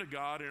turn to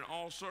God in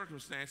all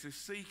circumstances,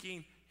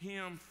 seeking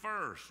him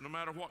first, no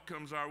matter what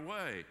comes our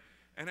way.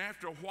 And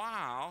after a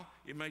while,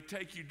 it may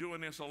take you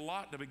doing this a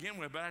lot to begin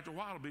with, but after a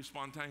while it'll be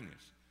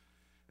spontaneous.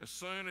 As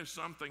soon as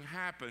something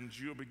happens,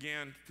 you'll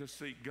begin to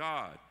seek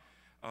God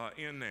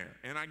in there.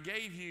 And I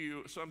gave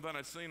you something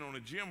I'd seen on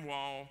a gym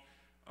wall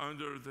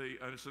under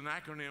it's an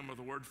acronym of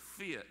the word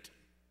FIT.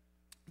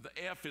 The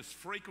F is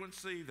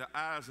frequency, the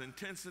I is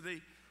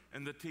intensity,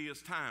 and the T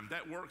is time.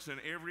 That works in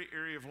every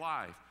area of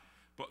life.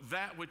 But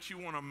that which you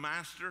want to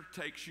master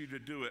takes you to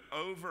do it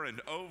over and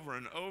over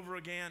and over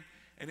again,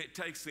 and it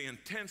takes the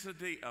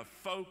intensity of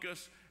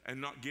focus and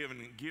not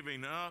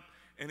giving up,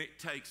 and it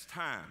takes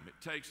time.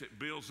 It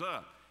builds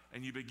up,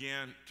 and you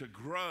begin to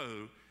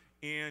grow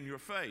in your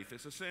faith.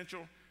 It's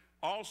essential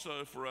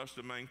also for us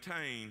to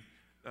maintain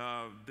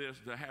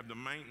to have the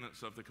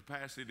maintenance of the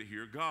capacity to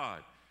hear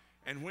God.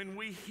 And when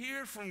we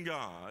hear from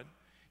God,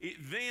 it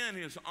then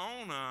is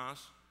on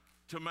us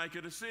to make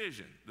a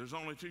decision. There's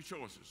only two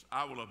choices.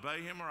 I will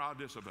obey him or I'll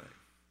disobey.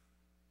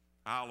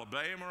 I'll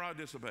obey him or I'll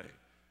disobey.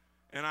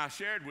 And I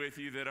shared with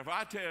you that if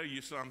I tell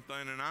you something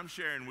and I'm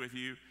sharing with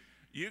you,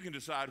 you can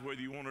decide whether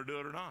you want to do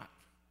it or not.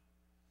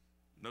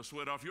 No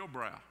sweat off your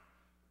brow.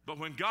 But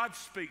when God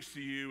speaks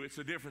to you, it's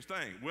a different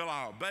thing. Will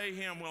I obey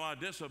him? Will I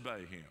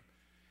disobey him?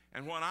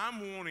 And what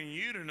I'm wanting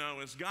you to know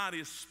is God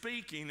is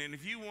speaking, and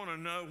if you want to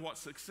know what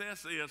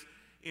success is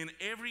in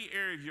every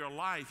area of your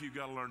life, you've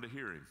got to learn to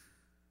hear him.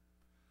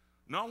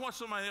 Not what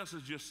somebody else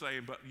is just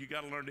saying, but you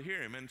got to learn to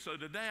hear him. And so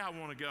today I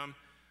want to come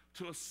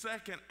to a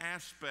second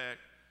aspect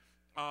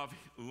of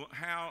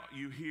how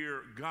you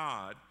hear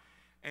God.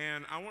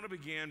 And I want to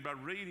begin by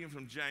reading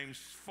from James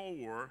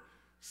 4,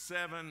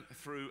 7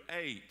 through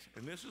 8.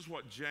 And this is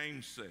what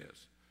James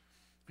says.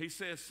 He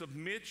says,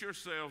 submit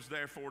yourselves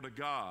therefore to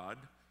God,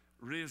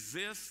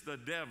 resist the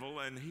devil,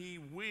 and he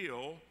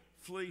will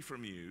flee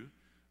from you.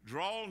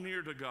 Draw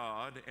near to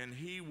God, and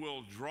he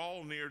will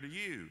draw near to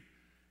you.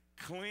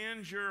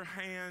 Cleanse your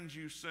hands,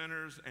 you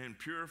sinners, and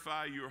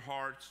purify your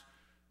hearts,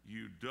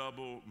 you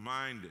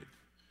double-minded.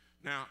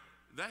 Now,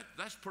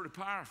 that's pretty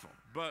powerful,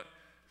 but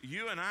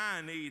you and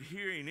I need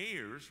hearing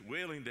ears,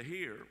 willing to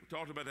hear. We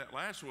talked about that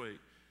last week.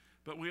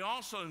 But we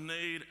also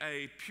need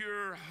a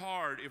pure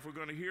heart if we're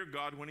going to hear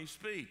God when he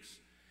speaks.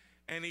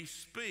 And he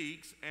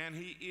speaks, and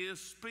he is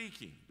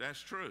speaking. That's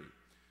true.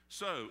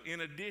 So,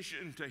 in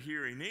addition to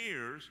hearing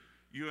ears,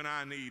 you and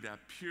I need a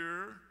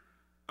pure,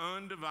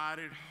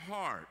 undivided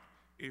heart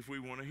if we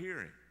want to hear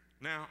him.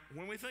 Now,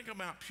 when we think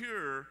about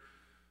pure,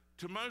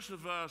 to most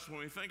of us, when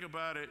we think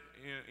about it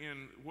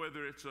in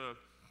whether it's a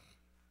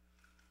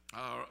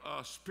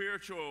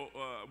spiritual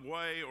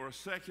way or a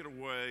secular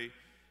way,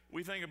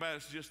 we think about it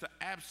as just the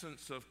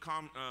absence of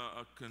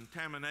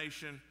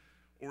contamination,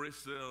 or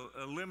it's the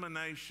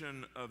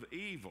elimination of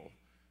evil.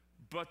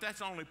 But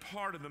that's only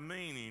part of the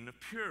meaning of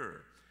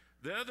pure.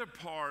 The other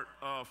part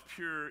of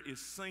pure is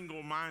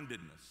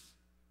single-mindedness.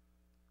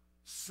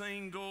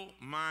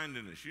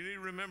 Single-mindedness. You need to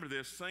remember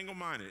this,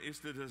 single-minded. It's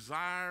the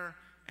desire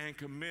and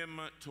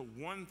commitment to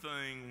one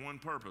thing, one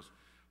purpose.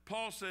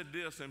 Paul said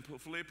this in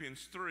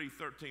Philippians 3,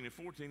 13 and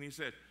 14. He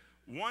said,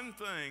 one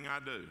thing I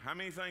do. How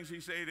many things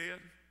he said he did?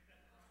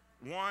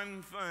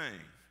 One thing.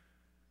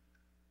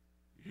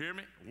 You hear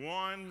me?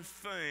 One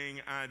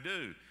thing I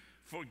do.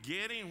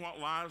 Forgetting what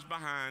lies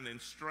behind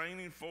and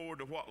straining forward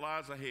to what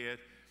lies ahead,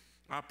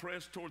 I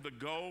press toward the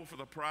goal for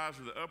the prize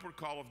of the upward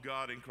call of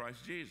God in Christ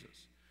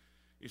Jesus.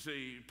 You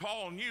see,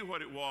 Paul knew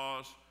what it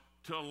was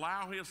to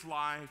allow his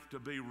life to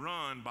be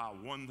run by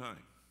one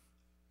thing.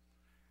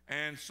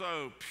 And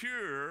so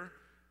pure,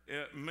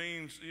 it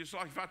means, it's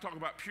like if I talk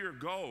about pure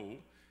gold,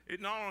 it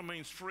not only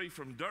means free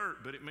from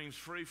dirt, but it means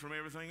free from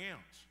everything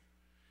else.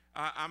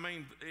 I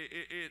mean,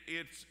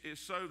 it's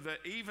so that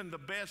even the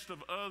best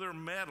of other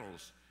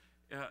metals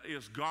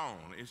is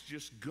gone. It's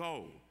just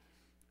gold.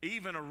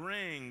 Even a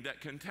ring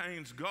that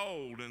contains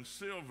gold and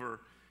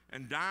silver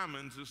and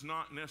diamonds is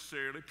not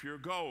necessarily pure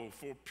gold.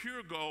 For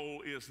pure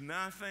gold is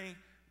nothing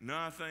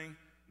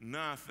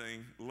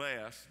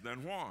less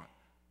than what?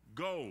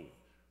 Gold.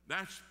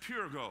 That's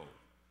pure gold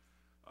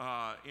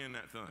in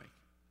that thing.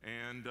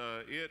 And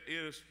it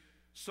is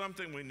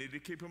something we need to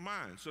keep in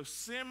mind. So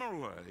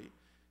similarly,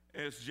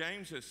 as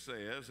James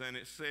says, and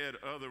it said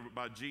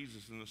by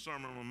Jesus in the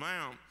Sermon on the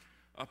Mount,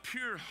 a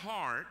pure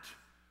heart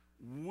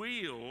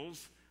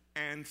wills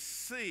and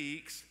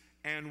seeks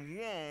and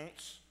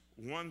wants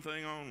one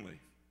thing only.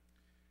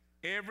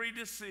 Every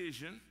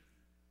decision,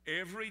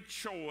 every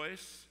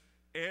choice,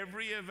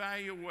 every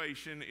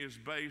evaluation is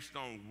based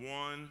on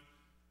one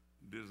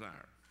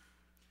desire.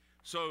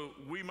 So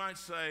we might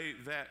say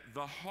that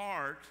the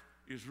heart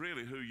is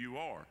really who you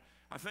are.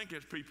 I think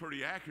it's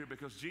pretty accurate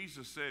because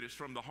Jesus said it's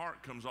from the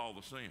heart comes all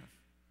the sin.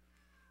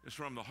 It's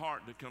from the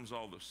heart that comes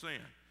all the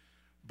sin.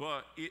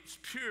 But it's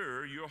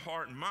pure, your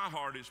heart and my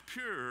heart is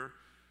pure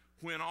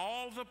when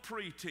all the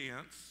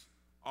pretense,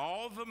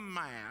 all the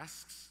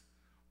masks,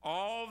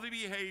 all the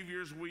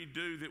behaviors we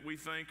do that we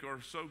think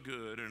are so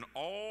good, and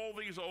all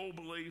these old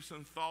beliefs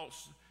and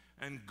thoughts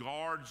and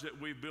guards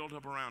that we've built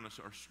up around us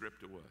are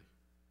stripped away.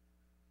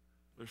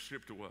 They're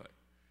stripped away.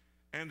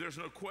 And there's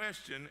no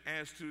question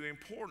as to the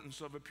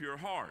importance of a pure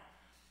heart.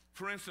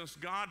 For instance,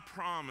 God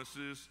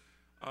promises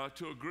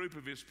to a group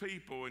of his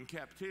people in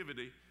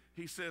captivity,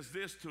 he says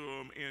this to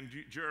them in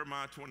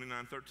Jeremiah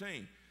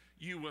 29:13.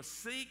 You will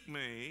seek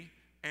me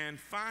and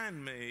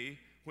find me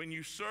when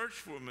you search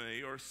for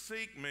me or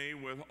seek me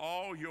with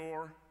all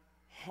your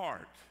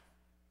heart.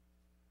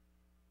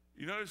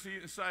 You notice he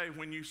didn't say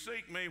when you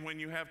seek me when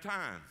you have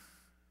time.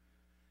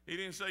 He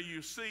didn't say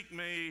you seek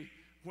me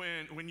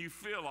when you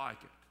feel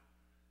like it.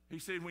 He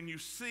said when you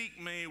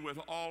seek me with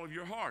all of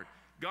your heart.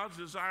 God's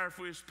desire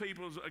for his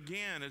people,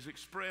 again, is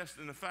expressed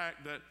in the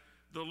fact that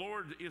the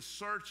Lord is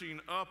searching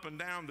up and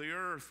down the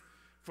earth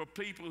for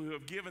people who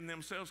have given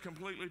themselves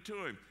completely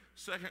to him.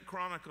 2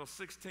 Chronicles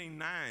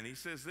 16:9, he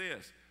says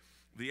this,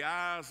 the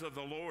eyes of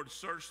the Lord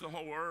search the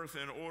whole earth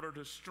in order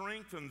to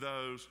strengthen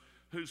those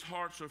whose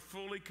hearts are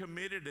fully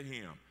committed to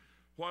him.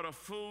 What a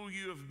fool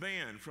you have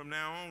been. From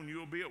now on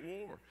you'll be at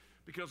war,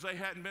 because they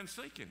hadn't been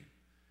seeking him.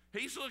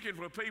 He's looking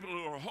for people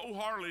who are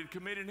wholeheartedly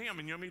committed to him.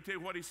 And you want me to tell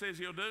you what he says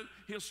he'll do?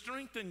 He'll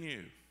strengthen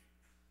you.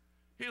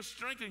 He'll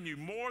strengthen you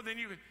more than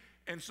you can.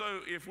 And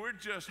so if we're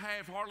just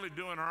half-heartedly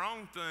doing our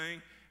own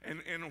thing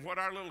and what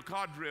our little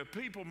cadre of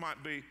people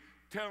might be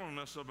telling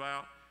us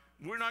about,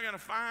 we're not going to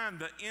find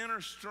the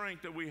inner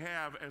strength that we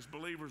have as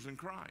believers in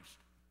Christ.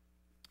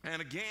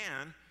 And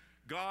again,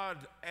 God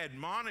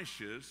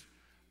admonishes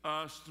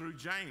us through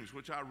James,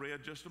 which I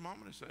read just a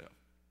moment ago.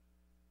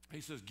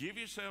 He says, give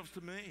yourselves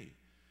to me.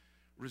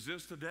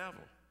 Resist the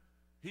devil.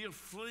 He'll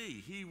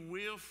flee. He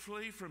will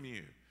flee from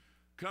you.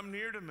 Come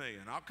near to me,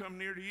 and I'll come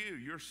near to you.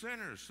 You're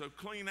sinners, so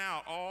clean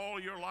out all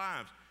your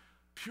lives.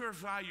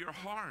 Purify your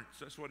hearts.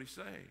 That's what he's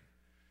saying.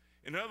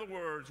 In other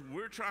words,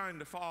 we're trying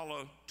to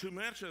follow, too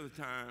much of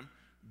the time,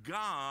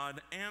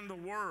 God and the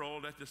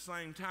world at the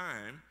same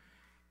time,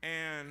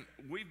 and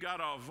we've got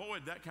to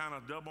avoid that kind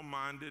of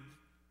double-minded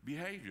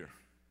behavior.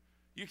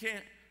 You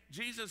can't,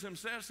 Jesus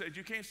himself said,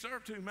 you can't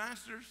serve two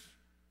masters.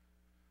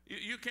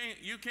 You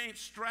can't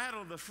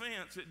straddle the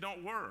fence. It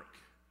don't work.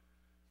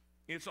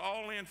 It's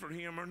all in for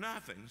him or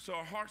nothing. So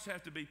our hearts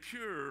have to be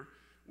pure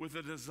with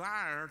a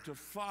desire to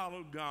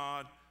follow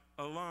God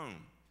alone.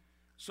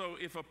 So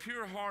if a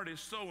pure heart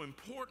is so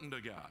important to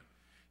God,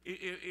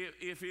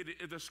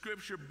 if the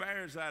scripture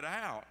bears that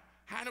out,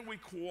 how do we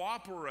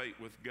cooperate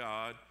with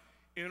God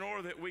in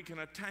order that we can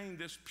attain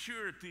this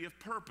purity of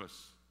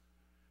purpose?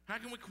 How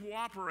can we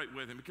cooperate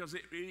with him? Because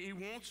he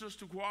wants us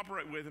to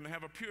cooperate with him and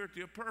have a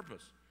purity of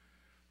purpose.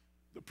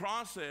 The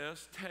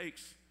process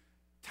takes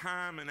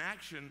time and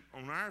action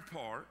on our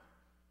part,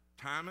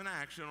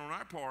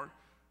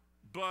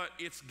 but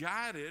it's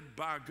guided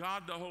by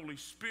God the Holy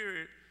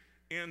Spirit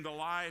in the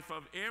life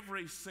of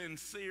every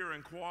sincere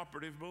and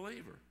cooperative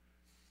believer.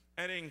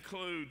 And it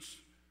includes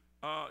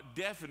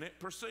definite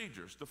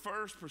procedures. The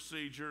first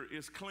procedure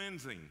is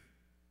cleansing.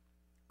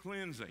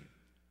 Cleansing.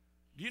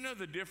 Do you know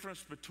the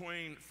difference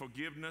between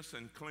forgiveness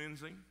and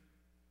cleansing?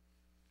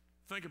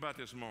 Think about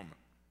this a moment.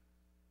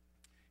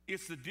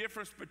 It's the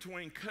difference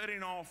between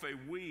cutting off a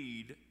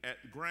weed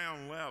at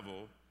ground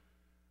level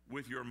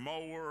with your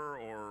mower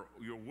or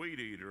your weed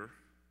eater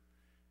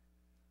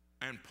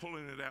and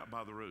pulling it out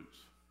by the roots.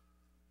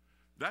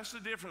 That's the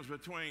difference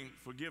between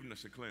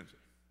forgiveness and cleansing.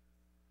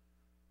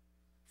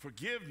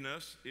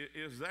 Forgiveness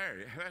is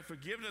there.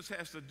 Forgiveness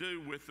has to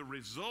do with the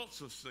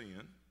results of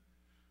sin,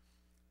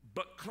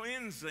 but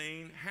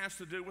cleansing has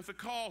to do with the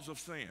cause of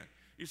sin.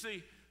 You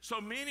see, so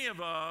many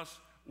of us,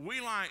 we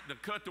like to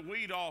cut the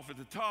weed off at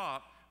the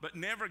top, but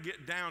never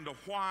get down to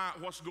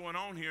what's going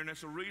on here, and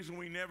that's the reason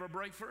we never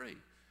break free.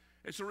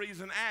 It's the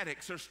reason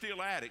addicts are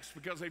still addicts,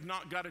 because they've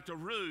not got at the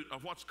root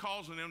of what's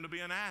causing them to be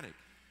an addict.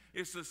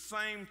 It's the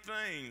same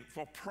thing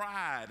for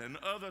pride and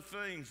other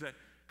things that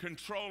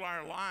control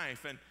our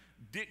life and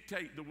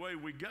dictate the way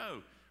we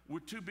go. We're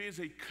too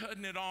busy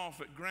cutting it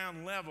off at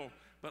ground level,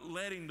 but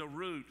letting the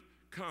root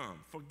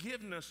come.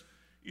 Forgiveness,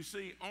 you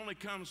see, only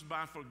comes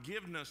by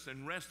forgiveness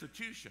and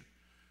restitution,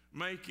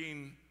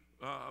 making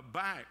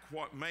back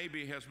what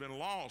maybe has been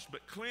lost.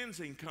 But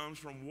cleansing comes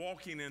from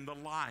walking in the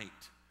light.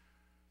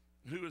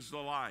 Who is the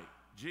light?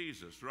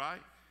 Jesus, right?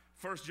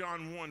 1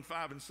 John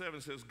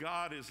 1:5-7 says,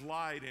 God is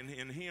light, and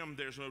in him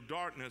there's no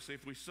darkness.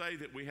 If we say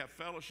that we have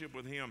fellowship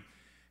with him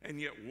and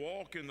yet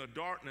walk in the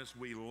darkness,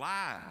 we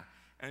lie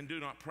and do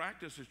not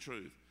practice the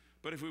truth.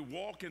 But if we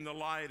walk in the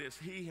light as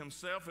he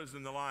himself is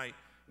in the light,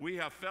 we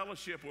have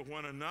fellowship with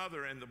one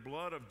another, and the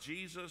blood of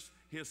Jesus,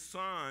 his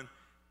son,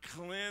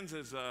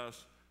 cleanses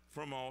us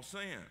from all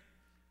sin.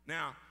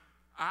 Now,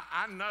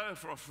 I know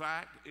for a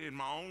fact in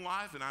my own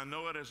life, and I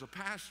know it as a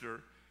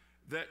pastor,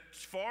 that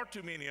far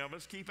too many of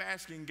us keep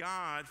asking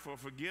God for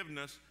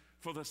forgiveness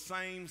for the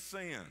same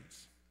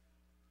sins.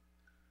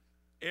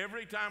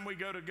 Every time we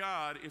go to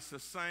God, it's the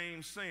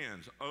same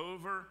sins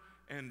over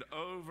and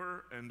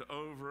over and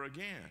over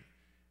again.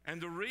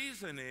 And the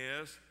reason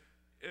is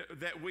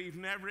that we've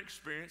never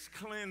experienced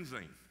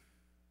cleansing.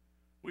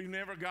 We've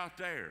never got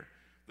there.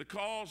 The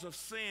cause of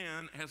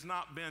sin has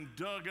not been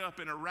dug up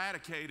and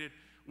eradicated.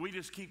 We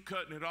just keep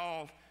cutting it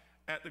off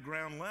at the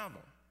ground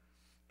level.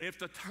 If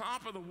the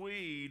top of the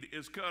weed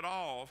is cut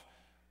off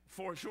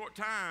for a short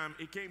time,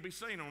 it can't be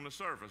seen on the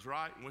surface,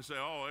 right? And we say,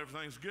 oh,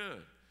 everything's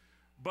good.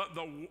 But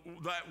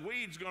that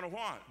weed's going to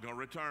what? Going to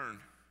return.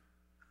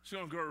 It's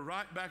going to go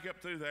right back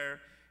up through there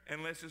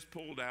unless it's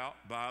pulled out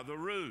by the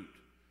root.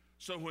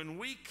 So when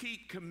we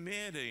keep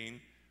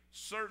committing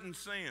certain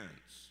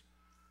sins,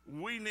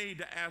 we need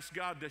to ask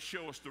God to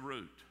show us the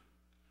root.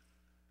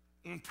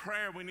 In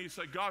prayer, we need to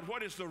say, God,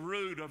 what is the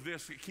root of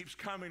this that keeps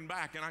coming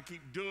back and I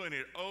keep doing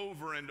it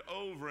over and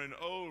over and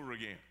over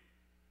again?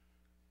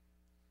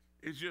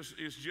 It's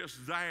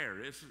just there.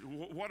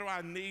 What do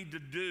I need to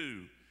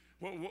do?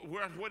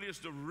 What is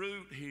the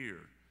root here?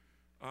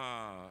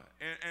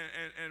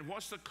 And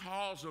what's the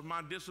cause of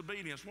my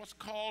disobedience? What's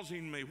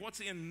causing me? What's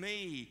in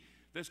me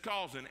that's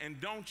causing?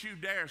 And don't you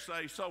dare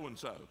say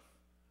so-and-so.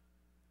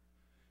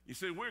 You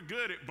see, we're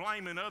good at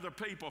blaming other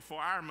people for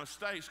our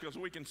mistakes because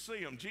we can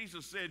see them.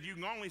 Jesus said you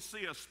can only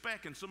see a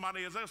speck in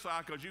somebody else's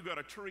eye because you got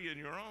a tree in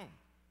your own.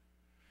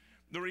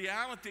 The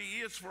reality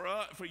is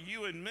for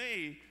you and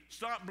me,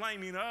 stop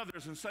blaming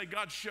others and say,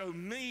 God, show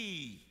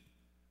me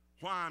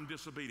why I'm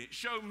disobedient.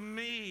 Show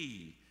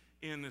me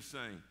in this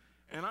thing.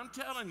 And I'm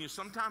telling you,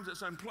 sometimes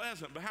it's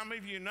unpleasant, but how many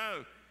of you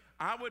know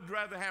I would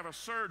rather have a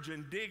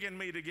surgeon digging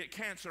me to get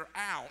cancer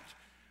out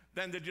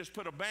than to just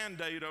put a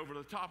Band-Aid over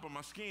the top of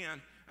my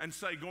skin and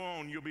say, go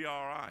on, you'll be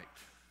all right.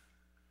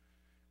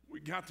 We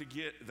got to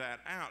get that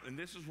out, and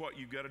this is what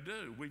you've got to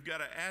do. We've got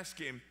to ask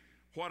him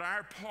what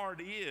our part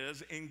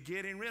is in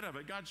getting rid of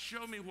it. God,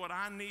 show me what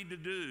I need to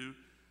do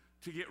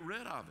to get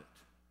rid of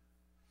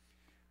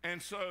it.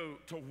 And so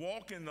to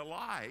walk in the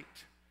light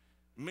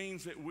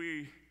means that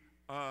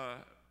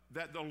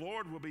that the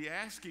Lord will be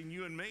asking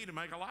you and me to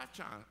make a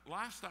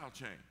lifestyle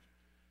change.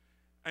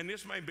 And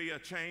this may be a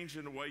change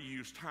in the way you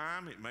use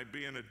time. It may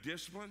be in a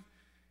discipline.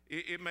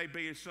 It may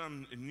be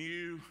some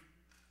new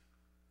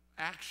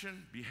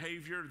action,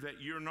 behavior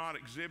that you're not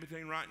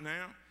exhibiting right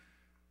now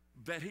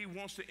that he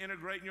wants to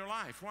integrate in your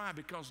life. Why?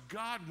 Because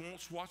God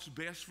wants what's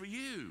best for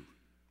you.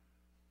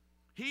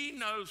 He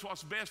knows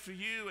what's best for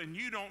you, and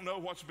you don't know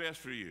what's best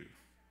for you.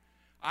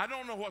 I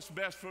don't know what's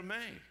best for me.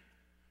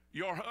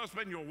 Your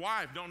husband, your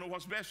wife don't know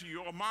what's best for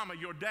you. Your mama,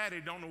 your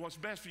daddy don't know what's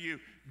best for you.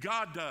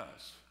 God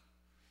does.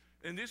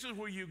 And this is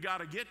where you've got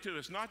to get to.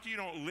 It's not that you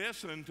don't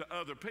listen to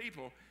other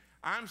people.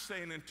 I'm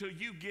saying until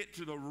you get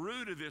to the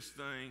root of this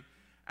thing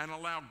and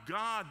allow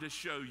God to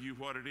show you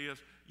what it is,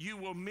 you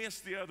will miss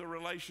the other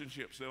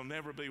relationships. They'll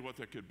never be what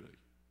they could be.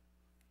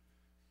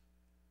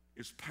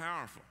 It's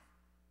powerful.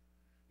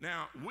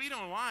 Now, we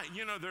don't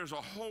there's a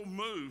whole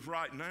move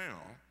right now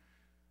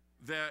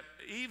that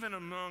even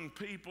among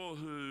people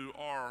who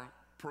are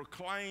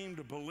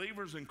proclaimed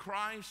believers in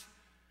Christ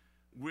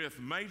with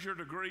major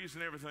degrees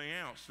and everything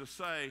else, to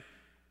say,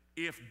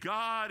 if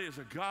God is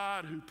a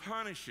God who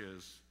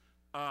punishes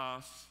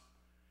us,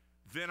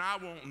 then I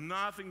want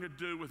nothing to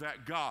do with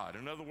that God.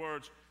 In other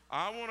words,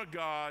 I want a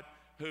God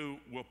who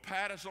will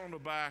pat us on the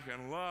back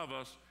and love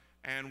us,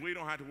 and we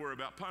don't have to worry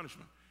about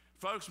punishment.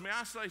 Folks, may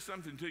I say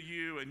something to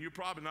you, and you're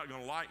probably not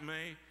going to like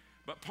me,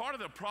 but part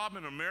of the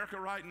problem in America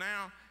right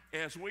now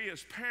is we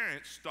as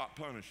parents stop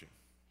punishing.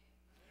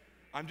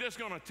 I'm just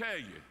going to tell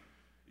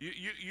you,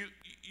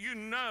 you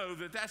know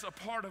that that's a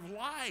part of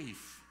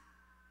life.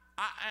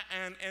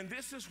 And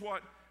this is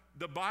what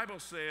the Bible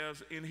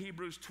says in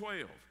Hebrews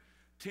 12,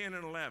 10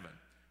 and 11.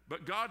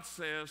 But God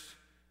says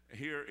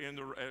here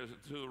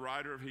to the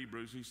writer of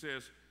Hebrews, he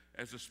says,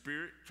 as the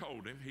Spirit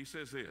told him, he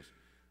says this,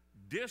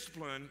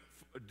 discipline,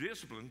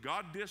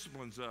 God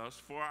disciplines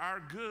us for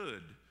our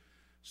good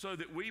so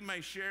that we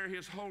may share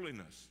his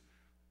holiness.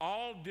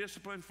 All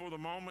discipline for the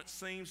moment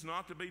seems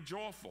not to be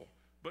joyful,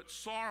 but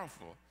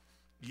sorrowful.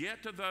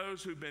 Yet to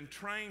those who've been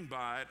trained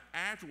by it,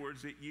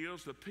 afterwards it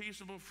yields the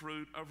peaceable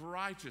fruit of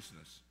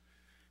righteousness.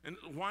 And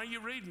why are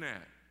you reading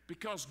that?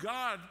 Because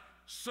God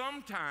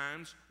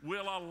sometimes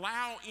will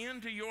allow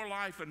into your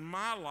life and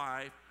my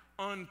life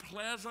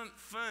unpleasant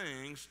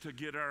things to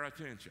get our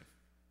attention.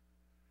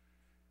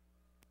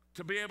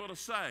 To be able to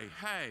say,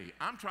 hey,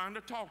 I'm trying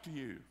to talk to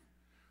you.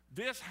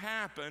 This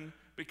happened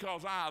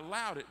because I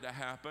allowed it to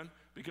happen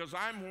because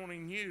I'm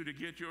wanting you to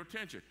get your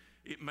attention.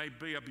 It may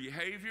be a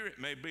behavior, it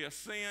may be a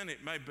sin,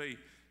 it may be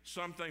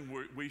something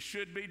we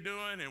should be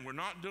doing and we're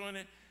not doing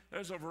it.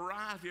 There's a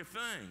variety of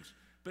things.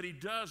 But he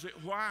does it,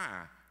 why?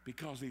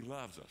 Because he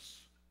loves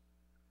us.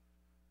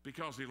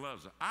 Because he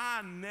loves us.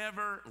 I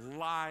never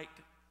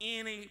liked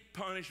any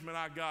punishment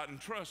I got, and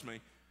trust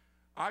me,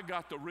 I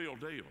got the real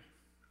deal.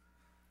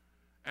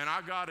 And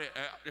I got it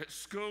at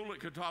school at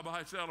Catawba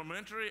Heights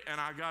Elementary, and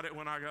I got it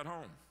when I got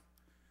home.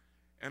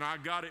 And I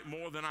got it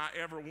more than I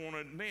ever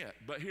wanted to admit.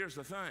 But here's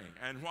the thing,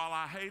 and while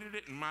I hated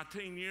it in my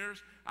teen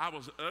years, I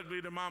was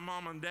ugly to my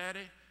mom and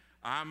daddy.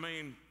 I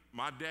mean,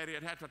 my daddy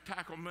had to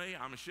tackle me,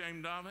 I'm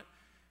ashamed of it,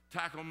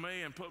 tackle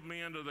me and put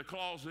me into the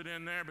closet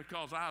in there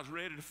because I was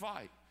ready to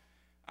fight.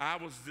 I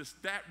was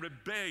just that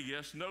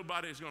rebellious,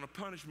 nobody's going to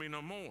punish me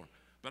no more.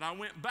 But I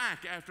went back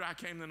after I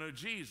came to know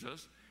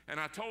Jesus, and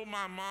I told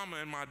my mama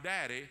and my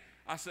daddy,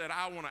 I said,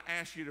 I want to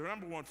ask you to,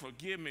 number one,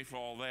 forgive me for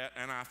all that,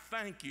 and I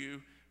thank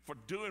you for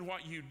doing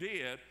what you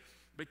did,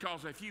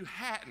 because if you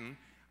hadn't,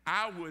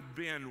 I would have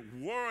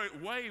been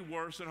way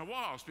worse than I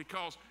was,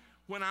 because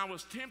when I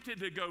was tempted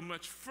to go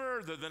much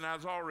further than I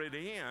was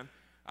already in,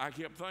 I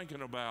kept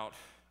thinking about,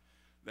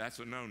 that's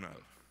a no-no.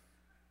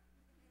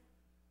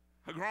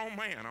 A grown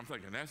man, I'm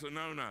thinking, that's a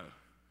no-no.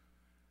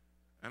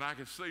 And I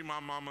could see my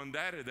mom and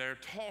daddy there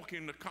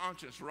talking to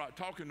conscience, right,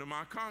 talking to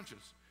my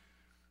conscience.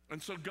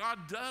 And so God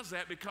does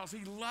that because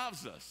he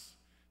loves us.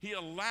 He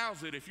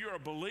allows it. If you're a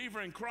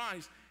believer in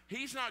Christ,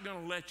 he's not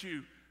going to let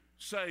you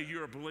say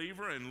you're a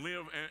believer and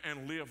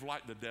live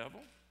like the devil.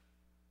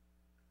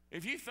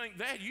 If you think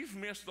that, you've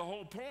missed the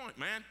whole point,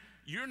 man.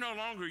 You're no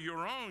longer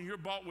your own. You're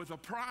bought with a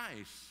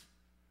price.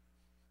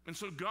 And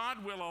so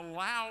God will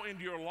allow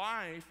into your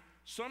life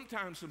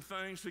sometimes some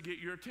things to get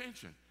your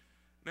attention.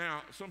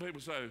 Now, some people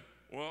say,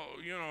 well,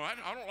 you know,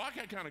 I don't like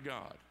that kind of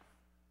God.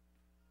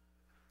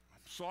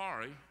 I'm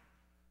sorry.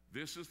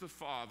 This is the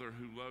Father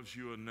who loves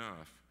you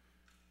enough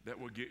that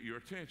will get your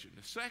attention.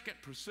 The second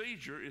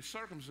procedure is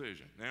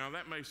circumcision. Now,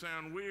 that may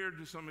sound weird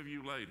to some of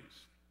you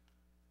ladies,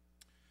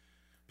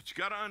 but you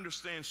got to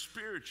understand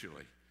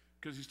spiritually,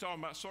 because he's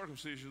talking about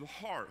circumcision of the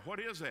heart. What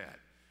is that?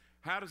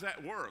 How does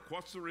that work?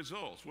 What's the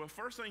results? Well,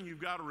 first thing you've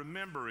got to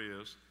remember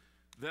is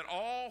that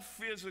all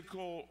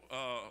physical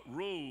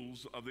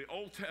rules of the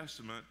Old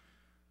Testament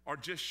are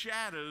just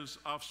shadows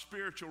of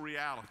spiritual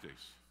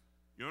realities.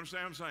 You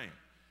understand what I'm saying?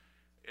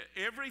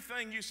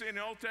 Everything you see in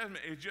the Old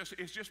Testament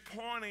is just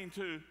pointing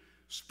to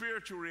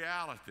spiritual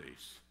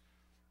realities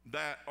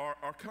that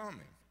are coming.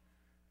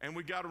 And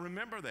we got to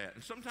remember that.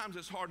 And sometimes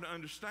it's hard to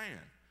understand.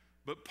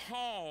 But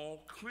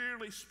Paul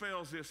clearly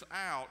spells this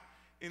out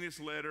in his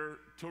letter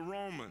to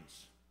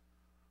Romans,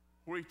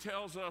 where he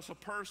tells us a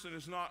person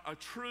is not a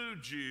true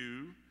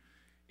Jew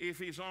if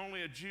he's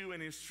only a Jew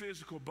in his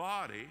physical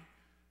body.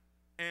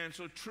 And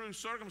so true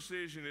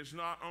circumcision is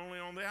not only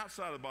on the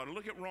outside of the body.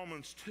 Look at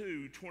Romans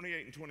 2,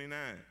 28 and 29.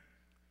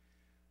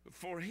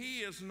 For he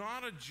is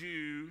not a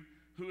Jew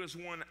who is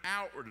one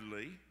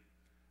outwardly,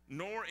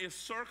 nor is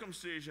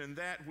circumcision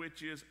that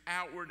which is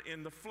outward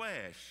in the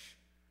flesh,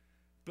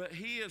 but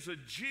he is a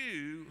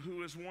Jew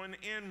who is one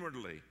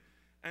inwardly.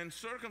 And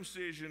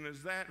circumcision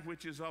is that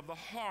which is of the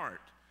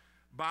heart,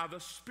 by the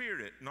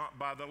Spirit, not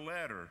by the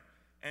letter.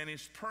 And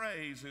his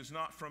praise is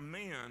not from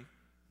men,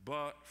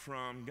 but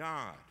from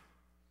God.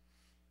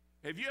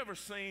 Have you ever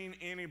seen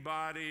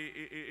anybody,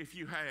 if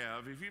you've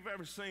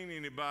ever seen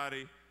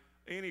anybody,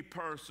 any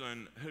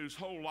person whose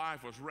whole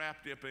life was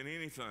wrapped up in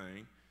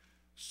anything,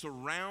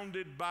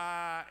 surrounded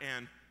by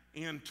and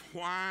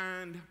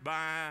entwined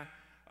by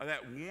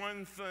that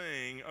one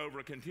thing over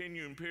a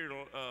continuing period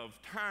of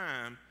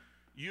time,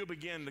 you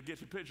begin to get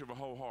the picture of a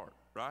whole heart,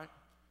 right?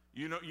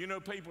 You know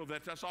people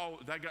that's all,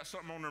 they got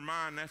something on their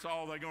mind, that's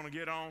all they're going to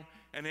get on,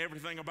 and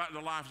everything about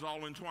their life is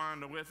all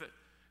entwined with it,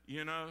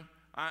 you know?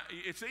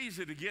 It's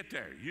easy to get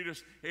there.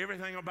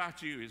 Everything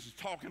about you is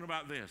talking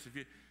about this.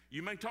 If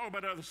you may talk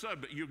about other stuff,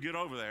 but you'll get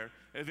over there.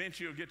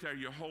 Eventually you'll get there,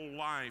 your whole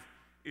life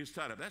is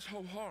tied up. That's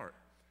whole heart.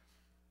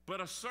 But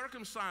a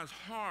circumcised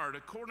heart,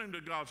 according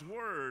to God's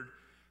word,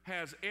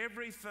 has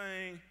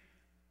everything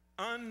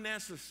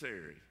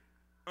unnecessary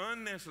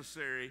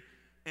unnecessary,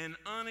 and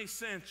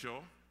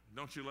unessential,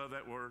 don't you love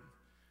that word?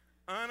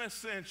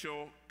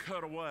 Unessential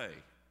cut away.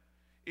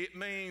 It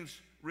means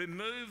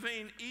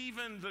removing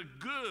even the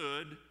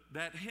good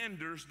that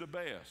hinders the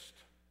best.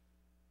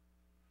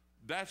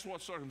 That's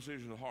what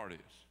circumcision of the heart is.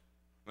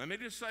 Let me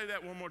just say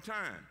that one more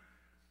time.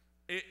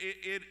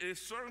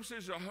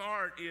 Circumcision of the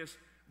heart is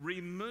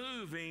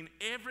removing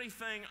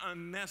everything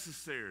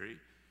unnecessary,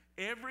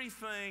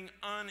 everything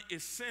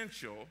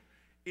unessential.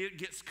 It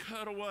gets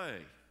cut away.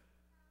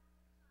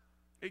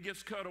 It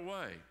gets cut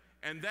away.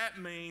 And that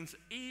means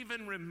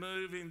even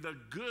removing the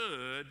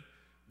good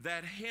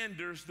that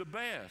hinders the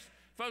best.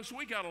 Folks,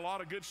 we got a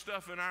lot of good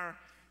stuff in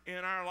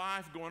our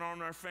life going on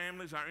in our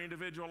families, our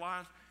individual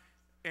lives,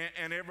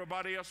 and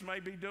everybody else may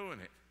be doing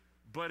it.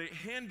 But it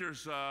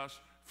hinders us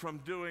from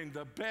doing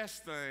the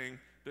best thing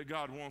that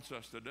God wants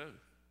us to do.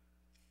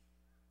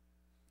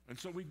 And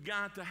so we've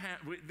got to have,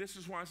 this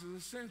is why this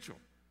is essential.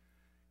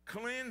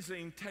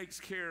 Cleansing takes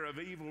care of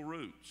evil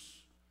roots.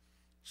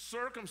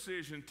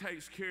 Circumcision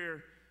takes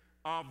care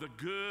of the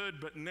good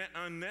but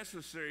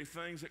unnecessary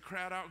things that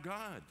crowd out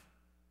God.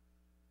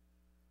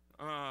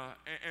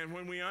 And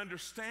when we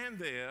understand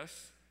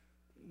this,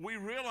 we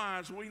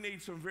realize we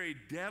need some very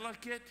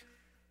delicate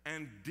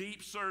and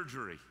deep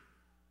surgery.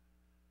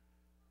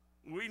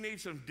 We need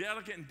some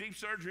delicate and deep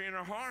surgery in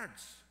our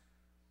hearts.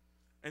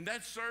 And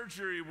that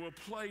surgery will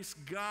place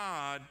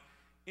God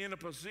in a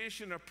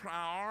position of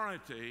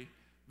priority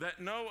that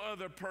no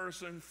other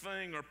person,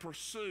 thing, or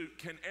pursuit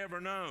can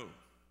ever know.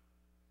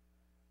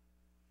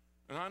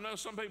 And I know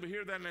some people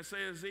hear that and they say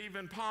it's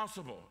even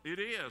possible. It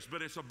is,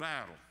 but it's a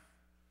battle.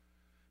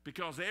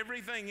 Because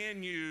everything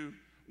in you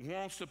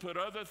wants to put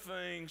other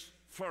things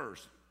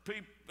first.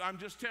 I'm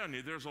just telling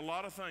you, there's a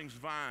lot of things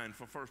vying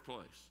for first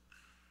place.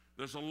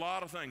 There's a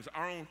lot of things.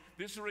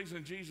 This is the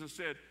reason Jesus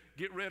said,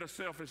 get rid of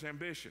selfish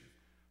ambition.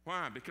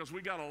 Why? Because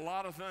we got a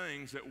lot of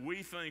things that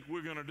we think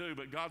we're going to do,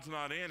 but God's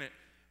not in it.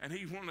 And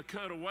He's wanting to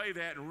cut away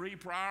that and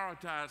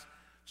reprioritize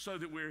so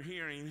that we're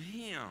hearing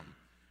Him.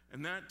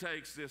 And that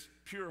takes this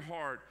pure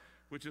heart,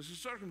 which is a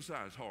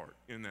circumcised heart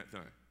in that thing.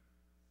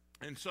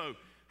 And so,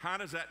 how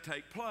does that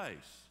take place?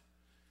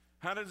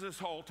 How does this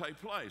whole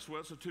take place? Well,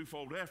 it's a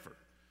twofold effort.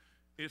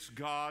 It's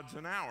God's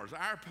and ours.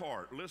 Our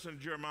part, listen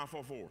to Jeremiah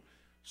 4:4.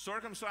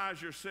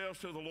 Circumcise yourselves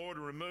to the Lord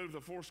and remove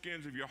the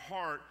foreskins of your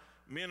heart,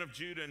 men of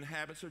Judah and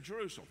inhabitants of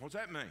Jerusalem. What's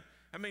that mean?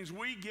 That means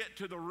we get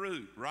to the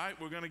root, right?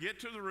 We're going to get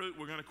to the root.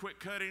 We're going to quit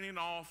cutting it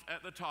off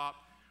at the top.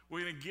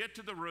 We're going to get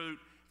to the root,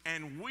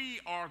 and we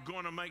are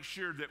going to make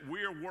sure that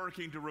we're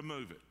working to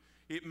remove it.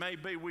 It may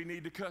be we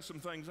need to cut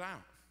some things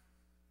out.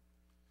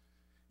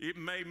 It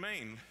may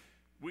mean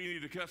we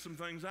need to cut some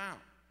things out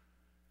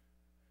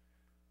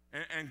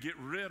and get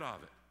rid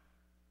of it.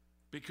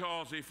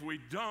 Because if we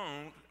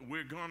don't,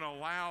 we're going to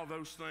allow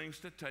those things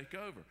to take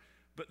over.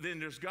 But then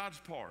there's God's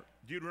part.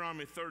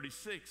 Deuteronomy 30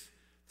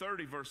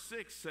 verse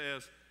 6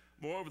 says,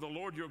 moreover, the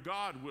Lord your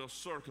God will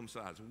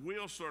circumcise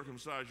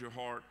your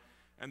heart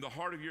and the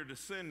heart of your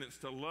descendants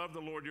to love the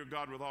Lord your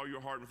God with all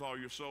your heart, with all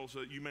your soul, so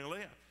that you may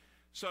live.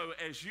 So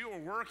as you are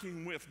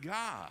working with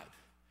God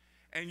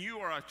and you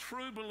are a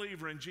true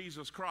believer in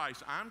Jesus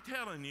Christ, I'm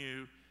telling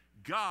you,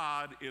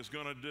 God is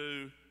going to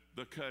do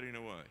the cutting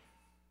away.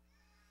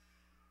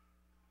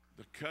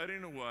 The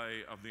cutting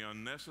away of the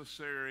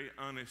unnecessary,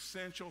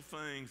 unessential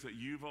things that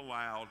you've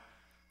allowed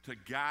to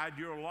guide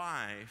your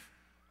life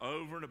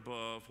over and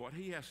above what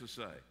He has to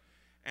say.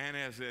 And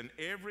as in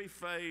every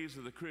phase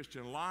of the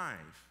Christian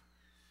life,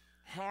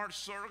 heart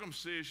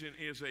circumcision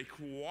is a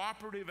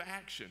cooperative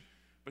action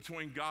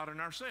between God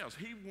and ourselves.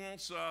 He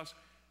wants us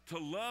to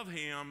love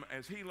Him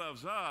as He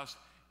loves us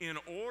in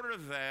order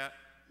that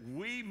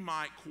we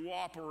might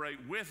cooperate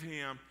with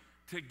Him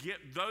to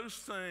get those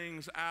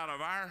things out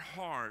of our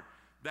heart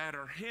that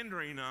are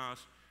hindering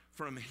us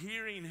from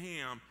hearing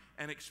Him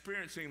and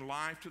experiencing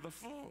life to the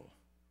full.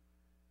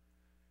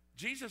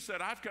 Jesus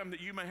said, I've come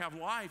that you may have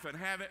life and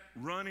have it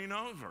running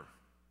over.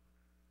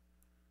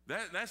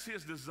 That's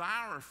His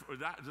desire.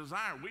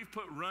 We've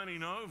put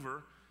running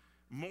over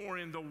more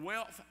in the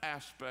wealth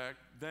aspect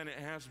than it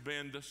has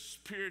been the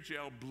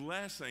spiritual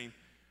blessing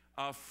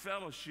of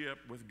fellowship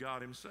with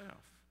God Himself.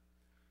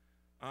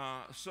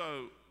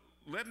 So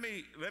let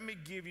me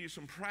give you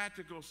some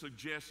practical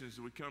suggestions as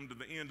we come to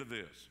the end of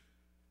this.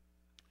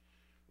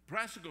 The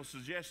practical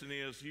suggestion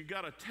is you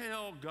got to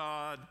tell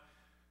God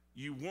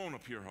you want a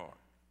pure heart.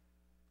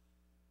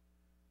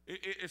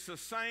 It's the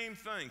same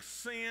thing.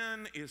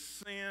 Sin is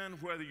sin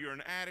whether you're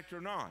an addict or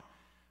not.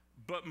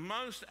 But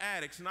most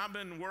addicts, and I've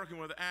been working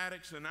with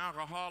addicts and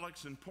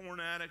alcoholics and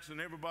porn addicts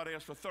and everybody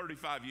else for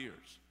 35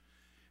 years.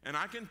 And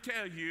I can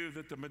tell you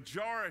that the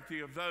majority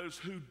of those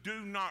who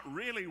do not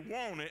really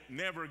want it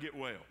never get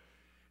well.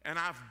 And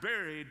I've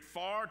buried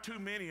far too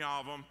many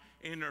of them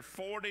in their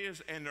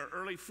 40s and their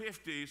early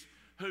 50s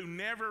who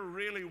never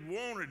really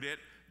wanted it,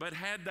 but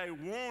had they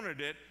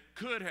wanted it,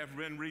 could have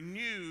been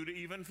renewed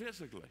even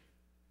physically.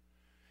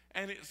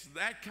 And it's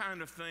that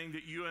kind of thing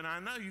that you and I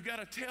know. You got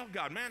to tell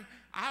God, man,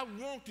 I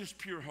want this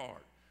pure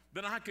heart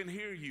that I can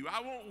hear you. I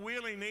want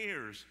willing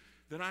ears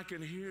that I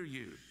can hear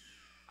you.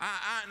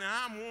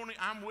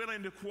 I'm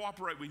willing to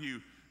cooperate with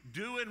you.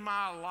 Do in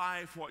my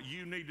life what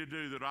you need to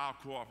do that I'll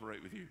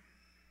cooperate with you.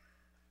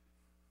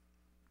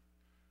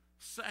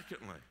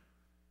 Secondly,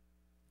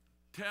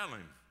 tell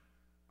him,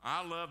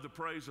 I love the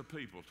praise of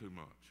people too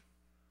much.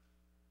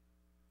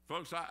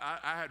 Folks, I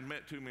hadn't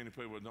met too many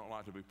people that don't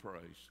like to be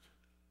praised.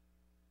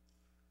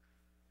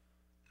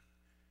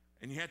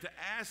 And you have to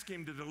ask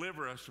him to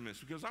deliver us from this,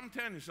 because I'm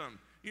telling you something,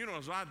 you know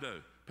as I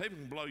do, people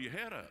can blow your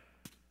head up.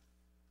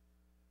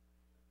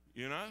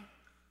 You know?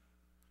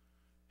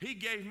 He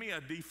gave me a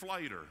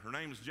deflator. Her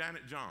name is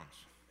Janet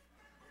Johns.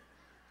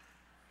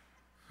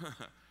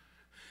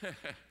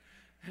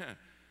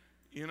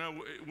 You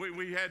know,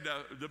 we had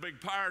the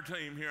big power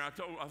team here. I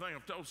think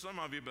I've told some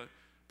of you, but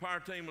power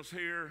team was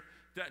here.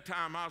 That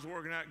time I was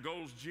working out at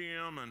Gold's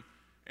Gym,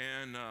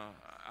 and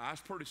I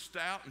was pretty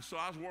stout, and so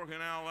I was working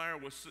out there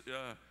with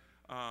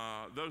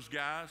those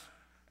guys,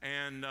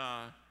 and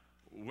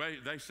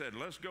they said,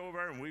 let's go over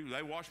there, and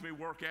they watched me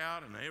work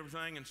out and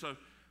everything, and so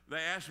they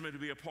asked me to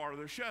be a part of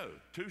their show,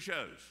 2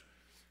 shows.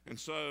 And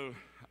so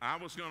I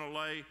was going to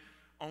lay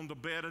on the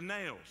bed of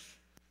nails.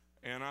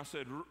 And I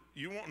said,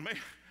 you want me?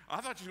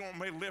 I thought you wanted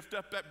me to lift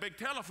up that big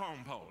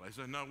telephone pole. They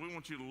said, no, we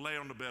want you to lay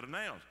on the bed of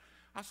nails.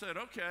 I said,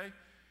 okay.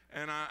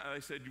 And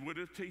they said, we'll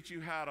just teach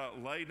you how to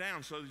lay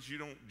down so that you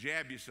don't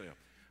jab yourself.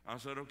 I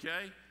said,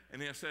 okay.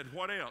 And I said,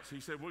 what else? He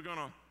said, we're going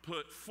to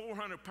put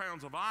 400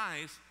 pounds of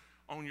ice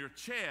on your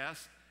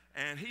chest,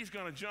 and he's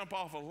going to jump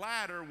off a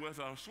ladder with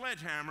a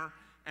sledgehammer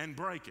and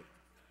break it.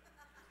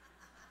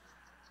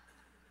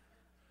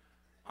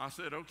 I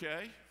said,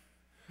 okay.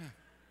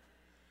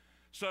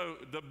 So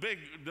the big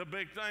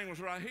thing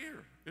was right here.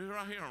 It was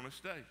right here on the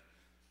stage.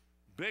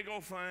 Big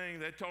old thing.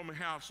 They told me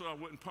how so I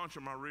wouldn't puncture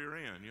my rear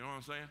end. You know what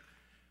I'm saying?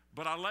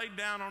 But I laid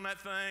down on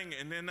that thing,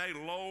 and then they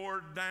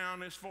lowered down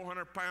this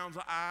 400 pounds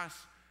of ice,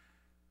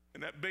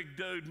 and that big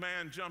dude,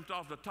 man, jumped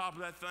off the top of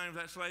that thing with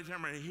that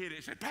sledgehammer, and he hit it.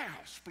 He said, pow,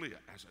 split.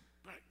 I said,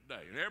 great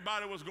day. And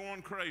everybody was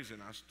going crazy,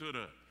 and I stood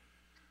up.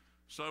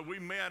 So we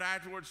met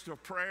afterwards to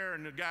prayer,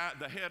 and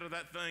the head of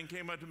that thing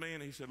came up to me,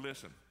 and he said,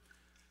 listen,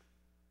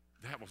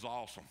 that was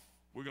awesome.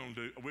 We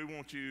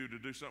want you to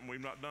do something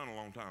we've not done in a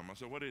long time. I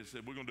said, what is it? He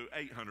said, we're going to do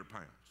 800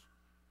 pounds.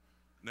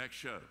 Next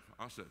show.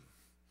 I said,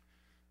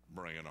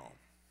 bring it on.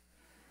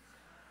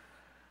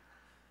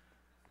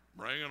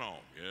 Bring it on.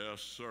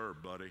 Yes, sir,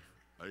 buddy.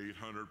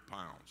 800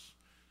 pounds.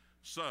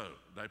 So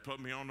they put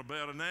me on the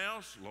bed of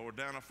nails, lowered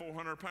down a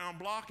 400-pound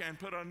block, and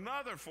put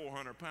another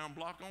 400-pound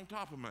block on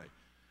top of me.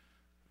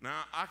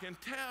 Now, I can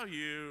tell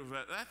you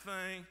that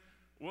thing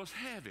was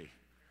heavy.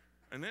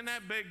 And then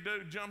that big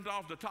dude jumped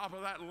off the top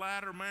of that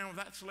ladder, man, with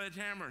that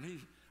sledgehammer,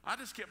 and I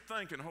just kept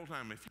thinking the whole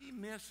time, if he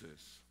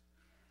misses.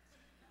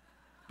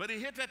 But he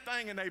hit that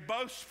thing, and they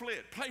both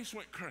split. Place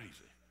went crazy.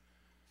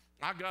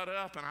 I got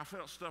up, and I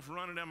felt stuff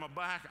running down my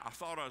back. I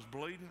thought I was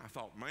bleeding. I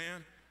thought,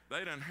 man,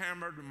 they done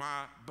hammered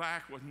my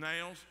back with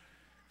nails.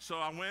 So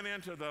I went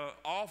into the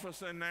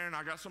office in there, and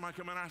I got somebody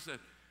come in. I said,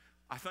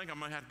 I think I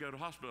may have to go to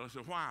the hospital. I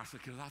said, why? I said,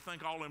 because I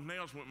think all them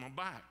nails went in my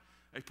back.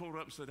 They pulled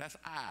up and said, that's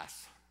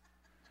ice.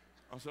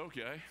 I said,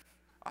 okay.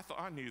 I thought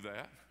I knew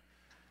that.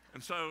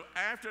 And so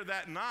after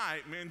that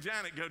night, me and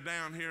Janet go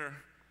down here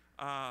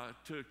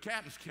to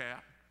Captain's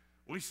Cap.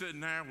 We sitting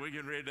there, we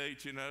getting ready to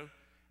eat, you know.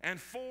 And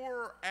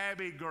 4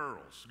 Abbey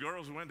girls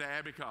who went to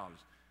Abbey College,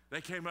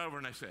 they came over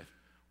and they said,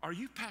 are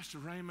you Pastor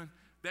Raymond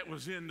that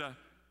was in the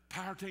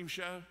power team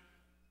show?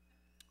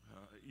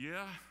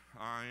 Yeah,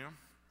 I am.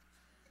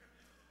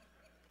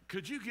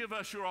 Could you give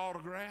us your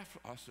autograph?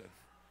 I said,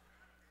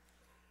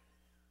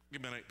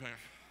 give me an 8-pound.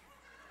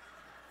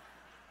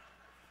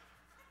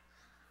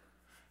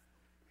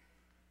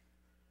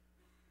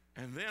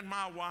 And then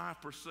my wife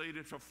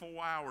proceeded for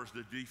 4 hours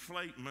to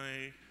deflate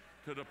me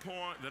to the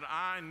point that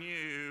I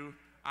knew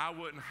I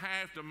wasn't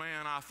half the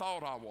man I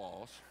thought I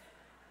was,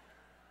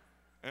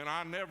 and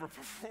I never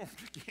performed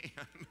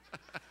again.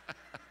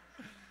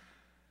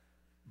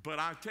 But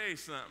I tell you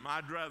something,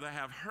 I'd rather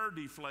have her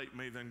deflate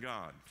me than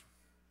God,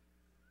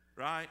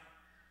 right?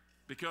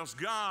 Because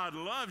God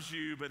loves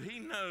you, but he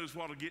knows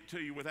what will get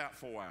to you without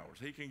 4 hours.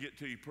 He can get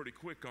to you pretty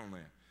quick on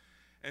that.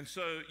 And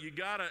so you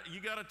gotta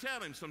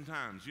tell him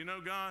sometimes, you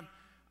know, God,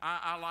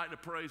 I like to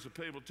praise the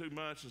people too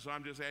much, and so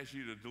I'm just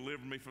asking you to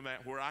deliver me from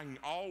that, where I can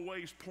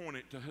always point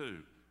it to who?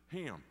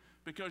 Him.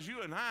 Because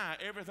you and I,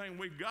 everything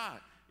we've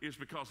got is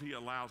because he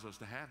allows us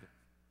to have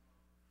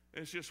it.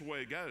 It's just the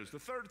way it goes. The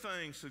third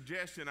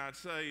suggestion I'd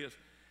say is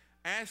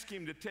ask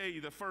him to tell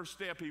you the first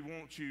step he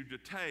wants you to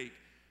take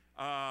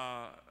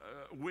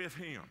with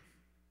him.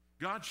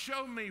 God,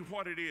 show me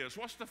what it is.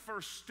 What's the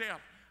first step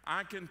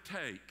I can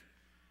take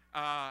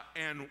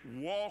and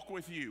walk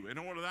with you in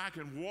order that I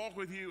can walk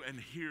with you and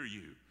hear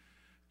you?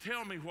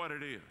 Tell me what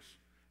it is.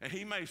 And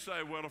he may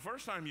say, well, the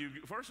first thing you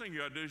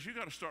got to do is you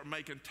got to start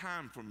making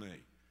time for me,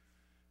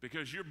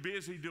 because you're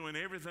busy doing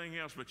everything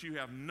else, but you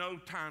have no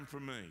time for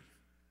me.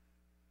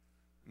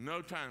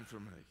 No time for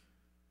me.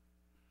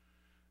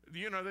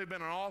 You know, there have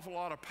been an awful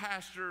lot of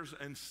pastors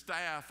and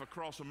staff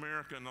across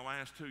America in the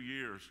last 2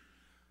 years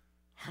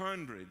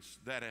hundreds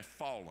that have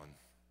fallen.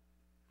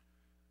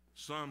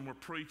 Some were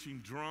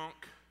preaching drunk.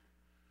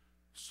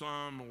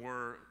 Some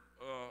were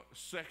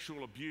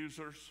sexual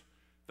abusers.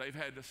 They've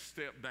had to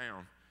step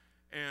down.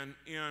 And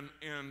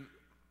in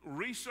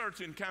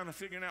researching, kind of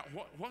figuring out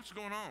what's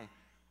going on,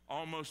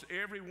 almost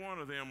every one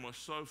of them was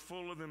so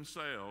full of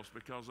themselves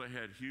because they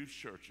had huge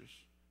churches,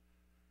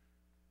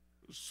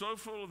 so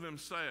full of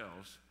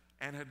themselves,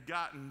 and had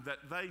gotten that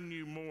they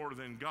knew more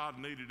than God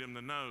needed them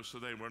to know, so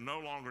they were no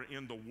longer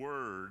in the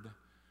Word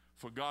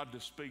for God to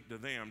speak to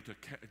them,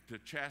 to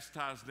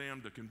chastise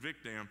them, to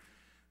convict them.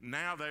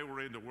 Now they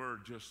were in the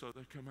Word just so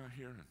they come out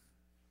here and,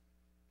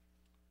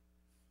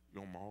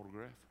 you want my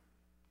autograph?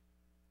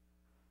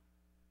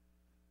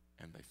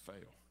 And they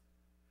fail.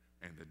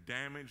 And the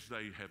damage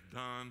they have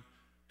done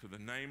to the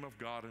name of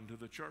God and to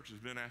the church has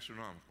been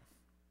astronomical.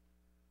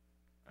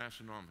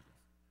 Astronomical.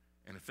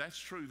 And if that's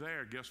true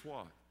there, guess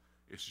what?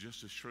 It's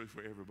just as true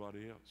for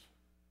everybody else.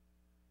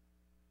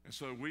 And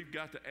so we've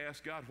got to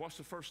ask God, what's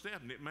the first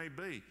step? And it may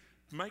be,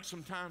 make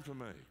some time for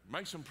me.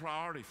 Make some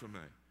priority for me.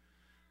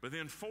 But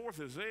then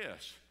fourth is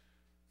this.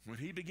 When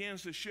he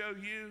begins to show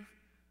you,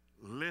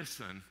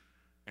 listen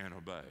and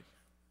obey.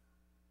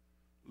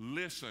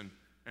 Listen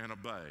and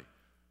obey.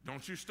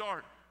 Don't you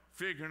start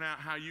figuring out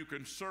how you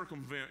can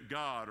circumvent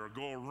God or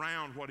go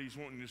around what he's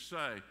wanting to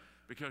say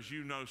because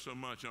you know so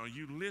much. No,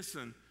 you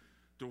listen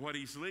to what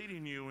he's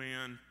leading you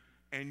in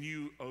and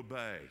you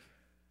obey.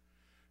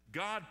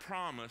 God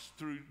promised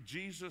through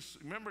Jesus,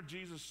 remember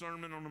Jesus'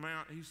 Sermon on the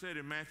Mount? He said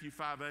in Matthew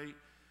 5:8,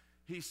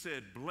 he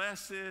said,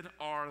 blessed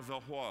are the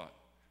what?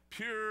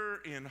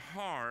 Pure in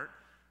heart,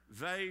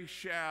 they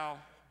shall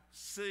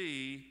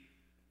see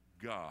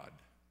God.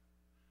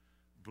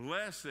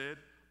 Blessed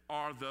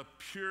are the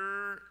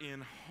pure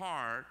in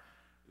heart,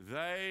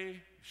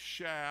 they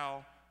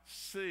shall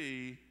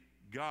see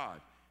God.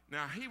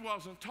 Now, he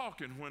wasn't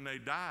talking when they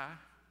die.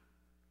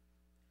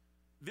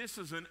 This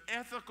is an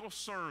ethical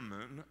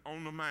sermon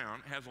on the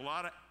Mount, has a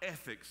lot of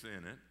ethics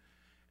in it,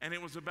 and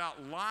it was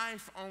about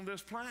life on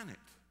this planet.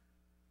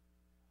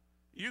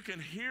 You can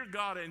hear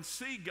God and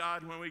see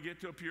God when we get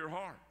to a pure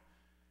heart.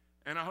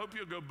 And I hope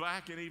you'll go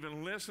back and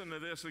even listen to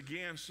this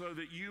again so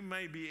that you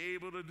may be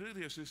able to do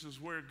this. This is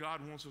where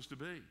God wants us to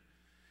be.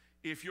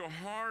 If your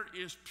heart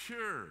is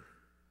pure,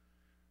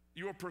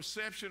 your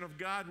perception of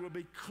God will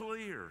be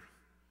clear.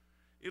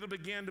 It'll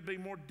begin to be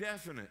more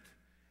definite,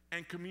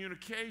 and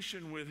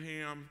communication with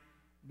him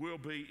will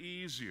be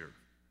easier.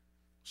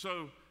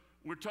 So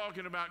we're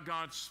talking about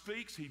God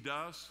speaks, he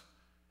does,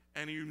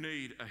 and you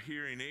need a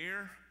hearing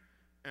ear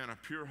and a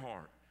pure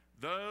heart.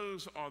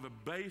 Those are the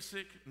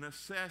basic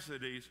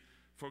necessities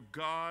for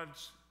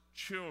God's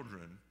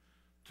children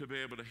to be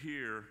able to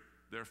hear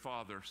their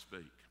Father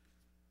speak.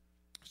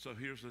 So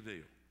here's the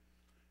deal.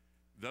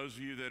 Those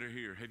of you that are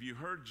here, have you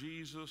heard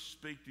Jesus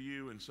speak to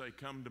you and say,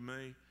 come to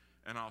me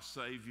and I'll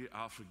save you,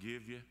 I'll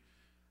forgive you,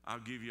 I'll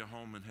give you a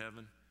home in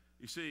heaven?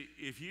 You see,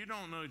 if you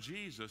don't know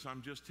Jesus,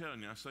 I'm just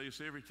telling you, I say this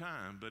every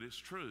time, but it's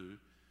true,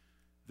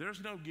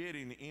 there's no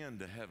getting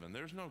into heaven.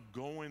 There's no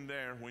going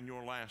there when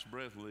your last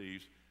breath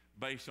leaves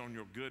based on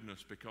your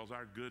goodness, because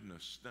our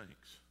goodness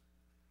stinks.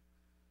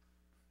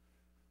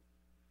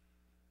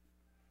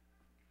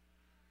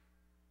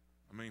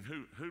 I mean,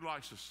 who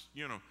likes to,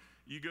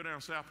 you go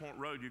down South Point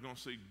Road, you're going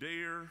to see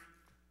deer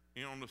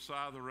on the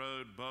side of the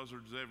road,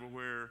 buzzards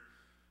everywhere,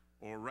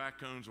 or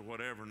raccoons or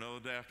whatever. Another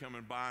day I come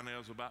in by and there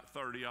was about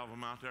 30 of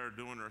them out there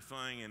doing their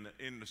thing,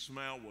 and the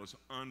smell was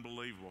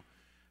unbelievable.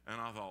 And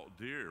I thought,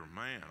 dear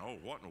man,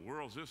 what in the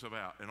world is this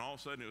about? And all of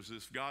a sudden it was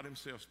this God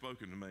himself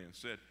spoken to me and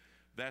said,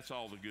 that's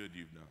all the good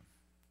you've done.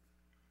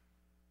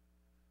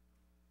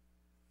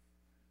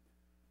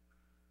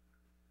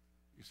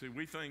 You see,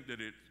 we think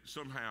that it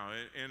somehow,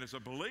 and as a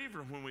believer,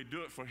 when we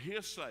do it for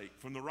his sake,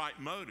 from the right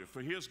motive,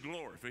 for his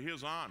glory, for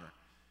his honor,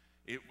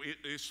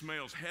 it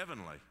smells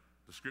heavenly,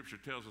 the scripture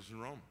tells us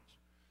in Romans.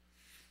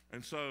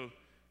 And so,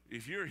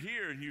 if you're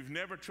here and you've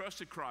never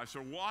trusted Christ,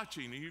 or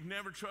watching and you've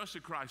never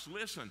trusted Christ,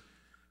 listen,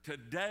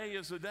 today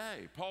is the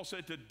day. Paul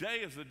said today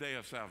is the day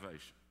of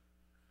salvation.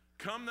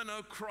 Come to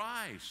know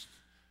Christ.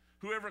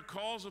 Whoever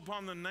calls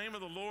upon the name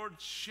of the Lord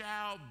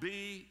shall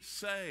be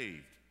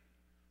saved.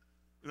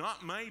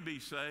 Not may be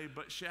saved,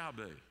 but shall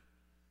be.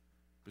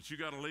 But you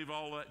got to leave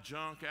all that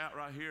junk out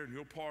right here, and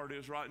your part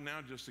is right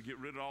now just to get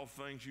rid of all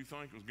the things you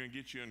think was going to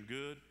get you in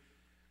good.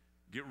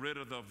 Get rid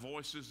of the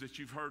voices that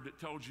you've heard that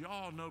told you,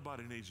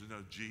 nobody needs to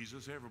know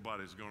Jesus.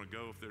 Everybody's going to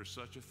go if there's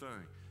such a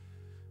thing.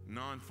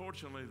 No,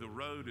 unfortunately, the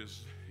road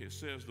it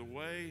says the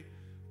way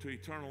to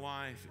eternal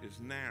life is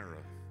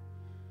narrow,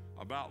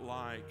 about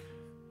like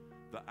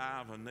the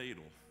eye of a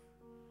needle.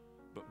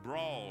 But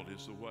broad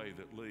is the way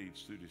that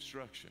leads to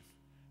destruction.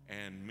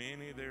 And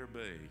many there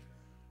be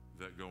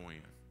that go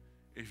in.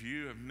 If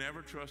you have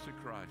never trusted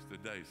Christ,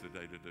 today's the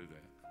day to do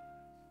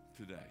that.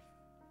 Today.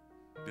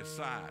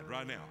 Decide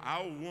right now.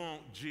 I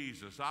want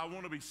Jesus. I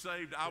want to be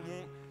saved. I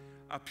want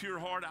a pure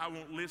heart. I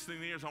want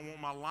listening ears. I want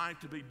my life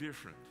to be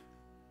different.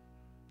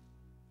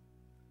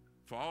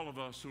 For all of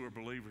us who are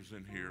believers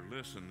in here,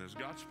 listen, is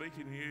God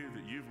speaking to you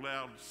that you've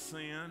allowed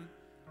sin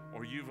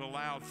or you've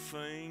allowed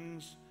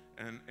things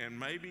and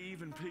maybe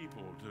even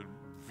people to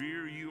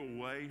veer you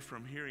away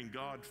from hearing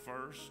God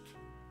first,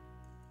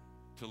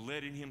 to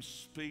letting Him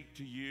speak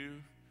to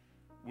you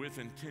with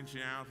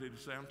intentionality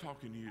to say, I'm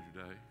talking to you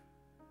today.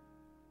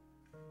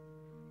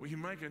 Will you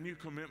make a new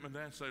commitment to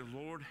that and say,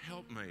 Lord,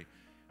 help me?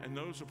 And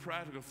those are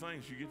practical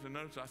things. You get the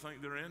notes, I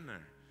think they're in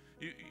there.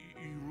 You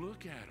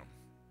look at them.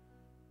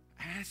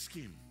 Ask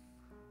Him.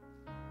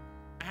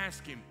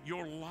 Ask Him.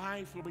 Your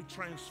life will be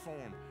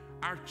transformed.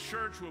 Our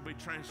church will be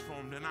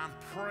transformed. And I'm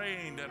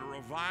praying that a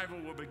revival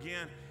will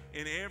begin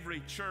in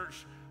every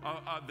church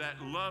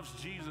that loves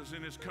Jesus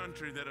in this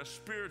country, that a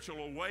spiritual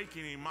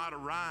awakening might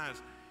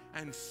arise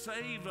and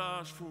save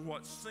us from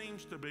what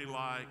seems to be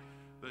like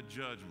the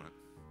judgment.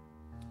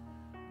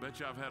 Bet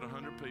you I've had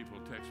 100 people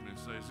text me and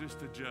say, is this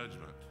the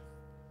judgment?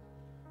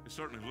 It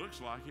certainly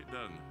looks like it,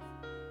 doesn't it?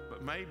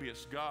 But maybe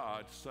it's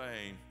God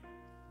saying,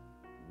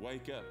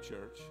 wake up,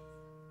 church.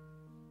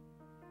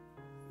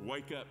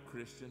 Wake up,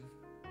 Christian.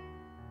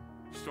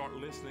 Start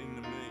listening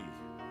to me.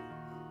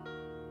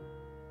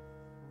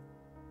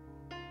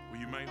 Will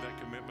you make that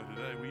commitment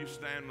today? Will you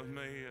stand with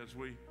me as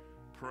we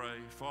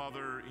pray?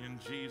 Father, in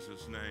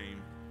Jesus'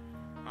 name,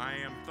 I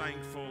am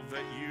thankful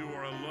that you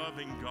are a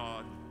loving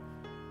God.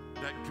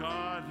 That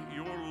God,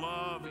 your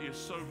love is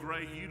so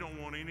great, you don't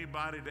want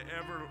anybody to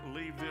ever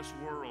leave this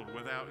world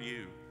without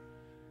you.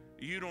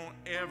 You don't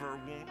ever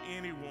want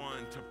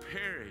anyone to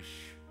perish,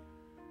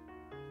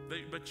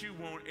 but you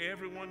want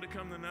everyone to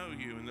come to know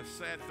you. And the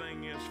sad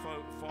thing is,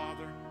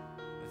 Father,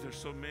 that there's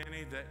so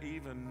many that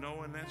even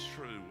knowing that's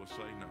true will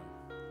say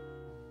no.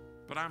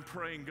 But I'm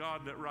praying,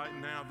 God, that right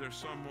now there's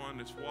someone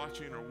that's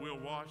watching or will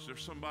watch.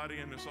 There's somebody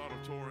in this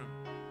auditorium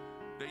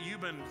that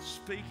you've been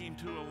speaking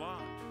to a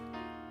lot.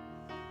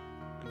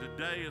 And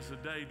today is the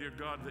day, dear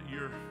God, that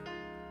you're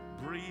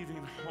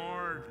breathing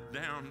hard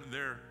down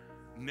their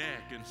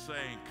neck and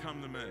saying,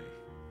 come to me.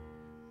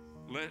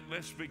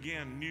 Let's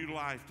begin new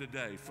life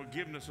today.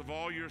 Forgiveness of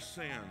all your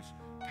sins,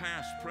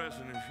 past,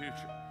 present, and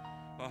future.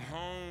 A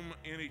home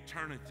in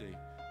eternity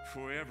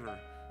forever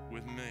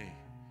with me.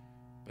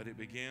 But it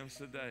begins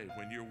today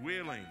when you're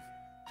willing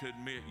to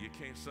admit you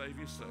can't save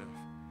yourself.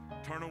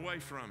 Turn away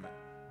from it.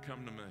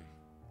 Come to me.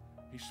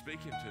 He's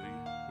speaking to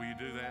you. Will you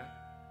do that?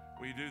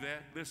 Will you do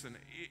that? Listen,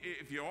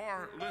 if you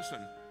are, listen,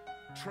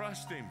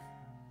 trust Him.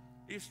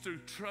 It's through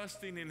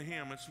trusting in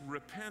Him. It's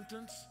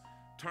repentance,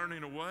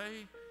 turning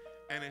away,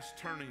 and it's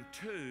turning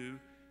to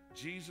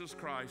Jesus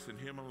Christ and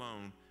Him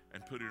alone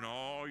and putting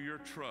all your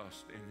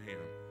trust in Him.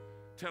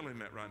 Tell Him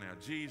that right now.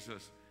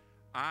 Jesus,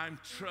 I'm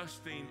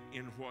trusting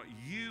in what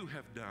you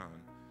have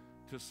done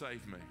to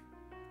save me.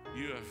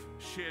 You have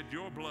shed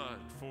your blood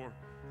for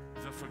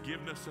the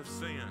forgiveness of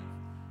sin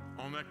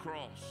on that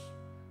cross.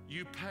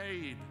 You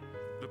paid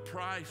the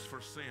price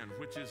for sin,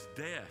 which is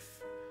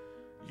death.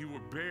 You were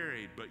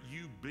buried, but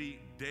you beat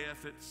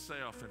death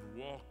itself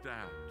and walked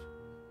out.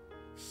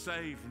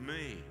 Save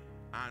me.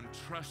 I'm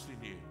trusting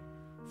you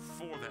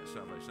for that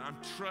salvation. I'm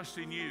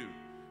trusting you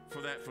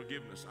for that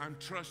forgiveness. I'm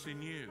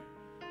trusting you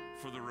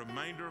for the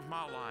remainder of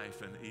my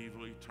life and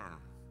evil eternal.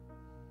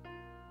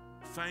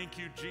 Thank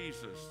you,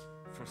 Jesus,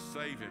 for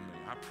saving me.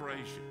 I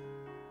praise you.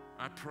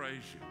 I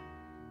praise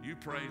you. You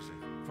praise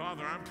Him.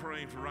 Father, I'm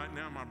praying for right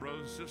now my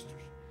brothers and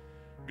sisters.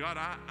 God,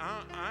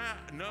 I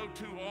know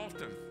too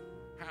often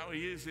how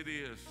easy it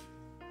is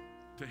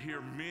to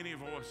hear many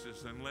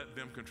voices and let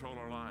them control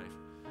our life.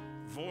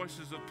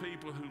 Voices of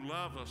people who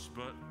love us,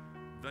 but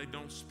they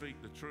don't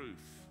speak the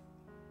truth.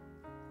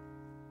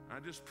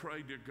 I just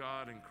pray, dear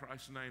God, in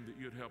Christ's name, that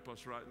you'd help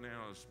us right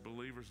now as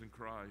believers in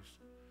Christ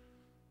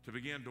to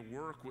begin to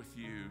work with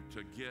you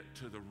to get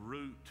to the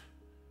root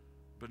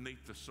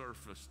beneath the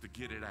surface, to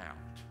get it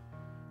out.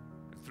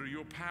 Through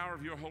your power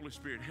of your Holy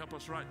Spirit, help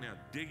us right now.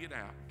 Dig it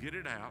out. Get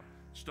it out.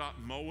 Stop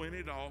mowing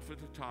it off at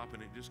the top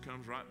and it just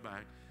comes right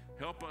back.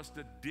 Help us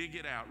to dig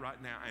it out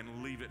right now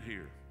and leave it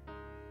here.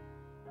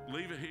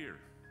 Leave it here.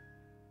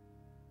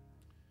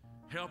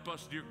 Help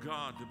us, dear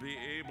God, to be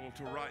able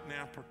to right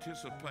now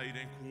participate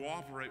and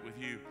cooperate with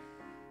you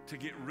to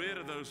get rid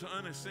of those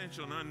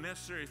unessential and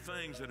unnecessary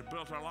things that have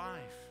built our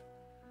life.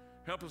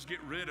 Help us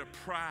get rid of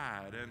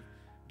pride and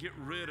get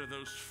rid of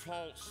those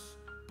false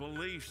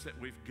beliefs that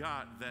we've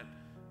got that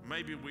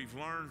maybe we've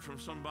learned from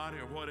somebody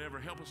or whatever.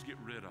 Help us get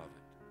rid of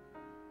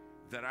it.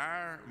 That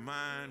our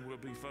mind will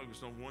be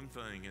focused on one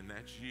thing, and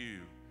that's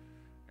you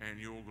and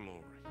your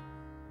glory.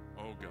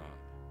 Oh God,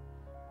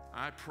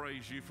 I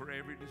praise you for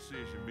every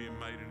decision being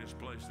made in this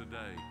place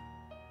today.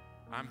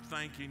 I'm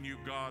thanking you,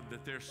 God,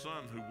 that there's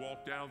some who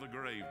walked out of the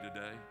grave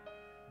today.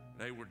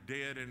 They were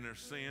dead in their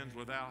sins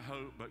without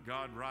hope, but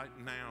God, right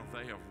now,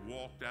 they have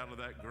walked out of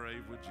that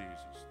grave with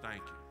Jesus.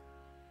 Thank you.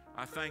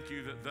 I thank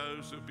you that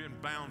those who've been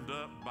bound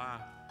up by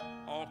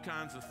all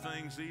kinds of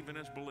things, even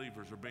as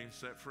believers, are being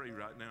set free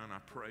right now, and I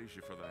praise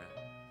you for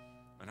that.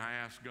 And I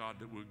ask, God,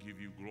 that we'll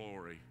give you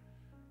glory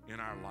in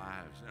our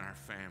lives, in our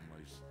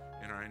families,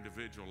 in our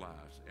individual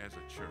lives as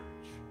a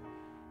church.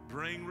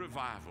 Bring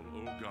revival,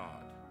 oh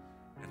God,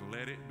 and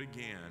let it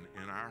begin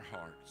in our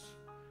hearts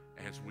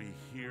as we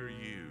hear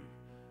you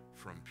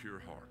from pure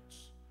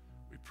hearts.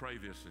 We pray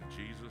this in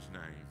Jesus'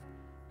 name.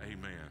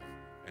 Amen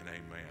and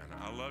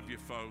amen. I love you,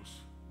 folks.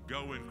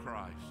 Go in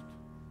Christ.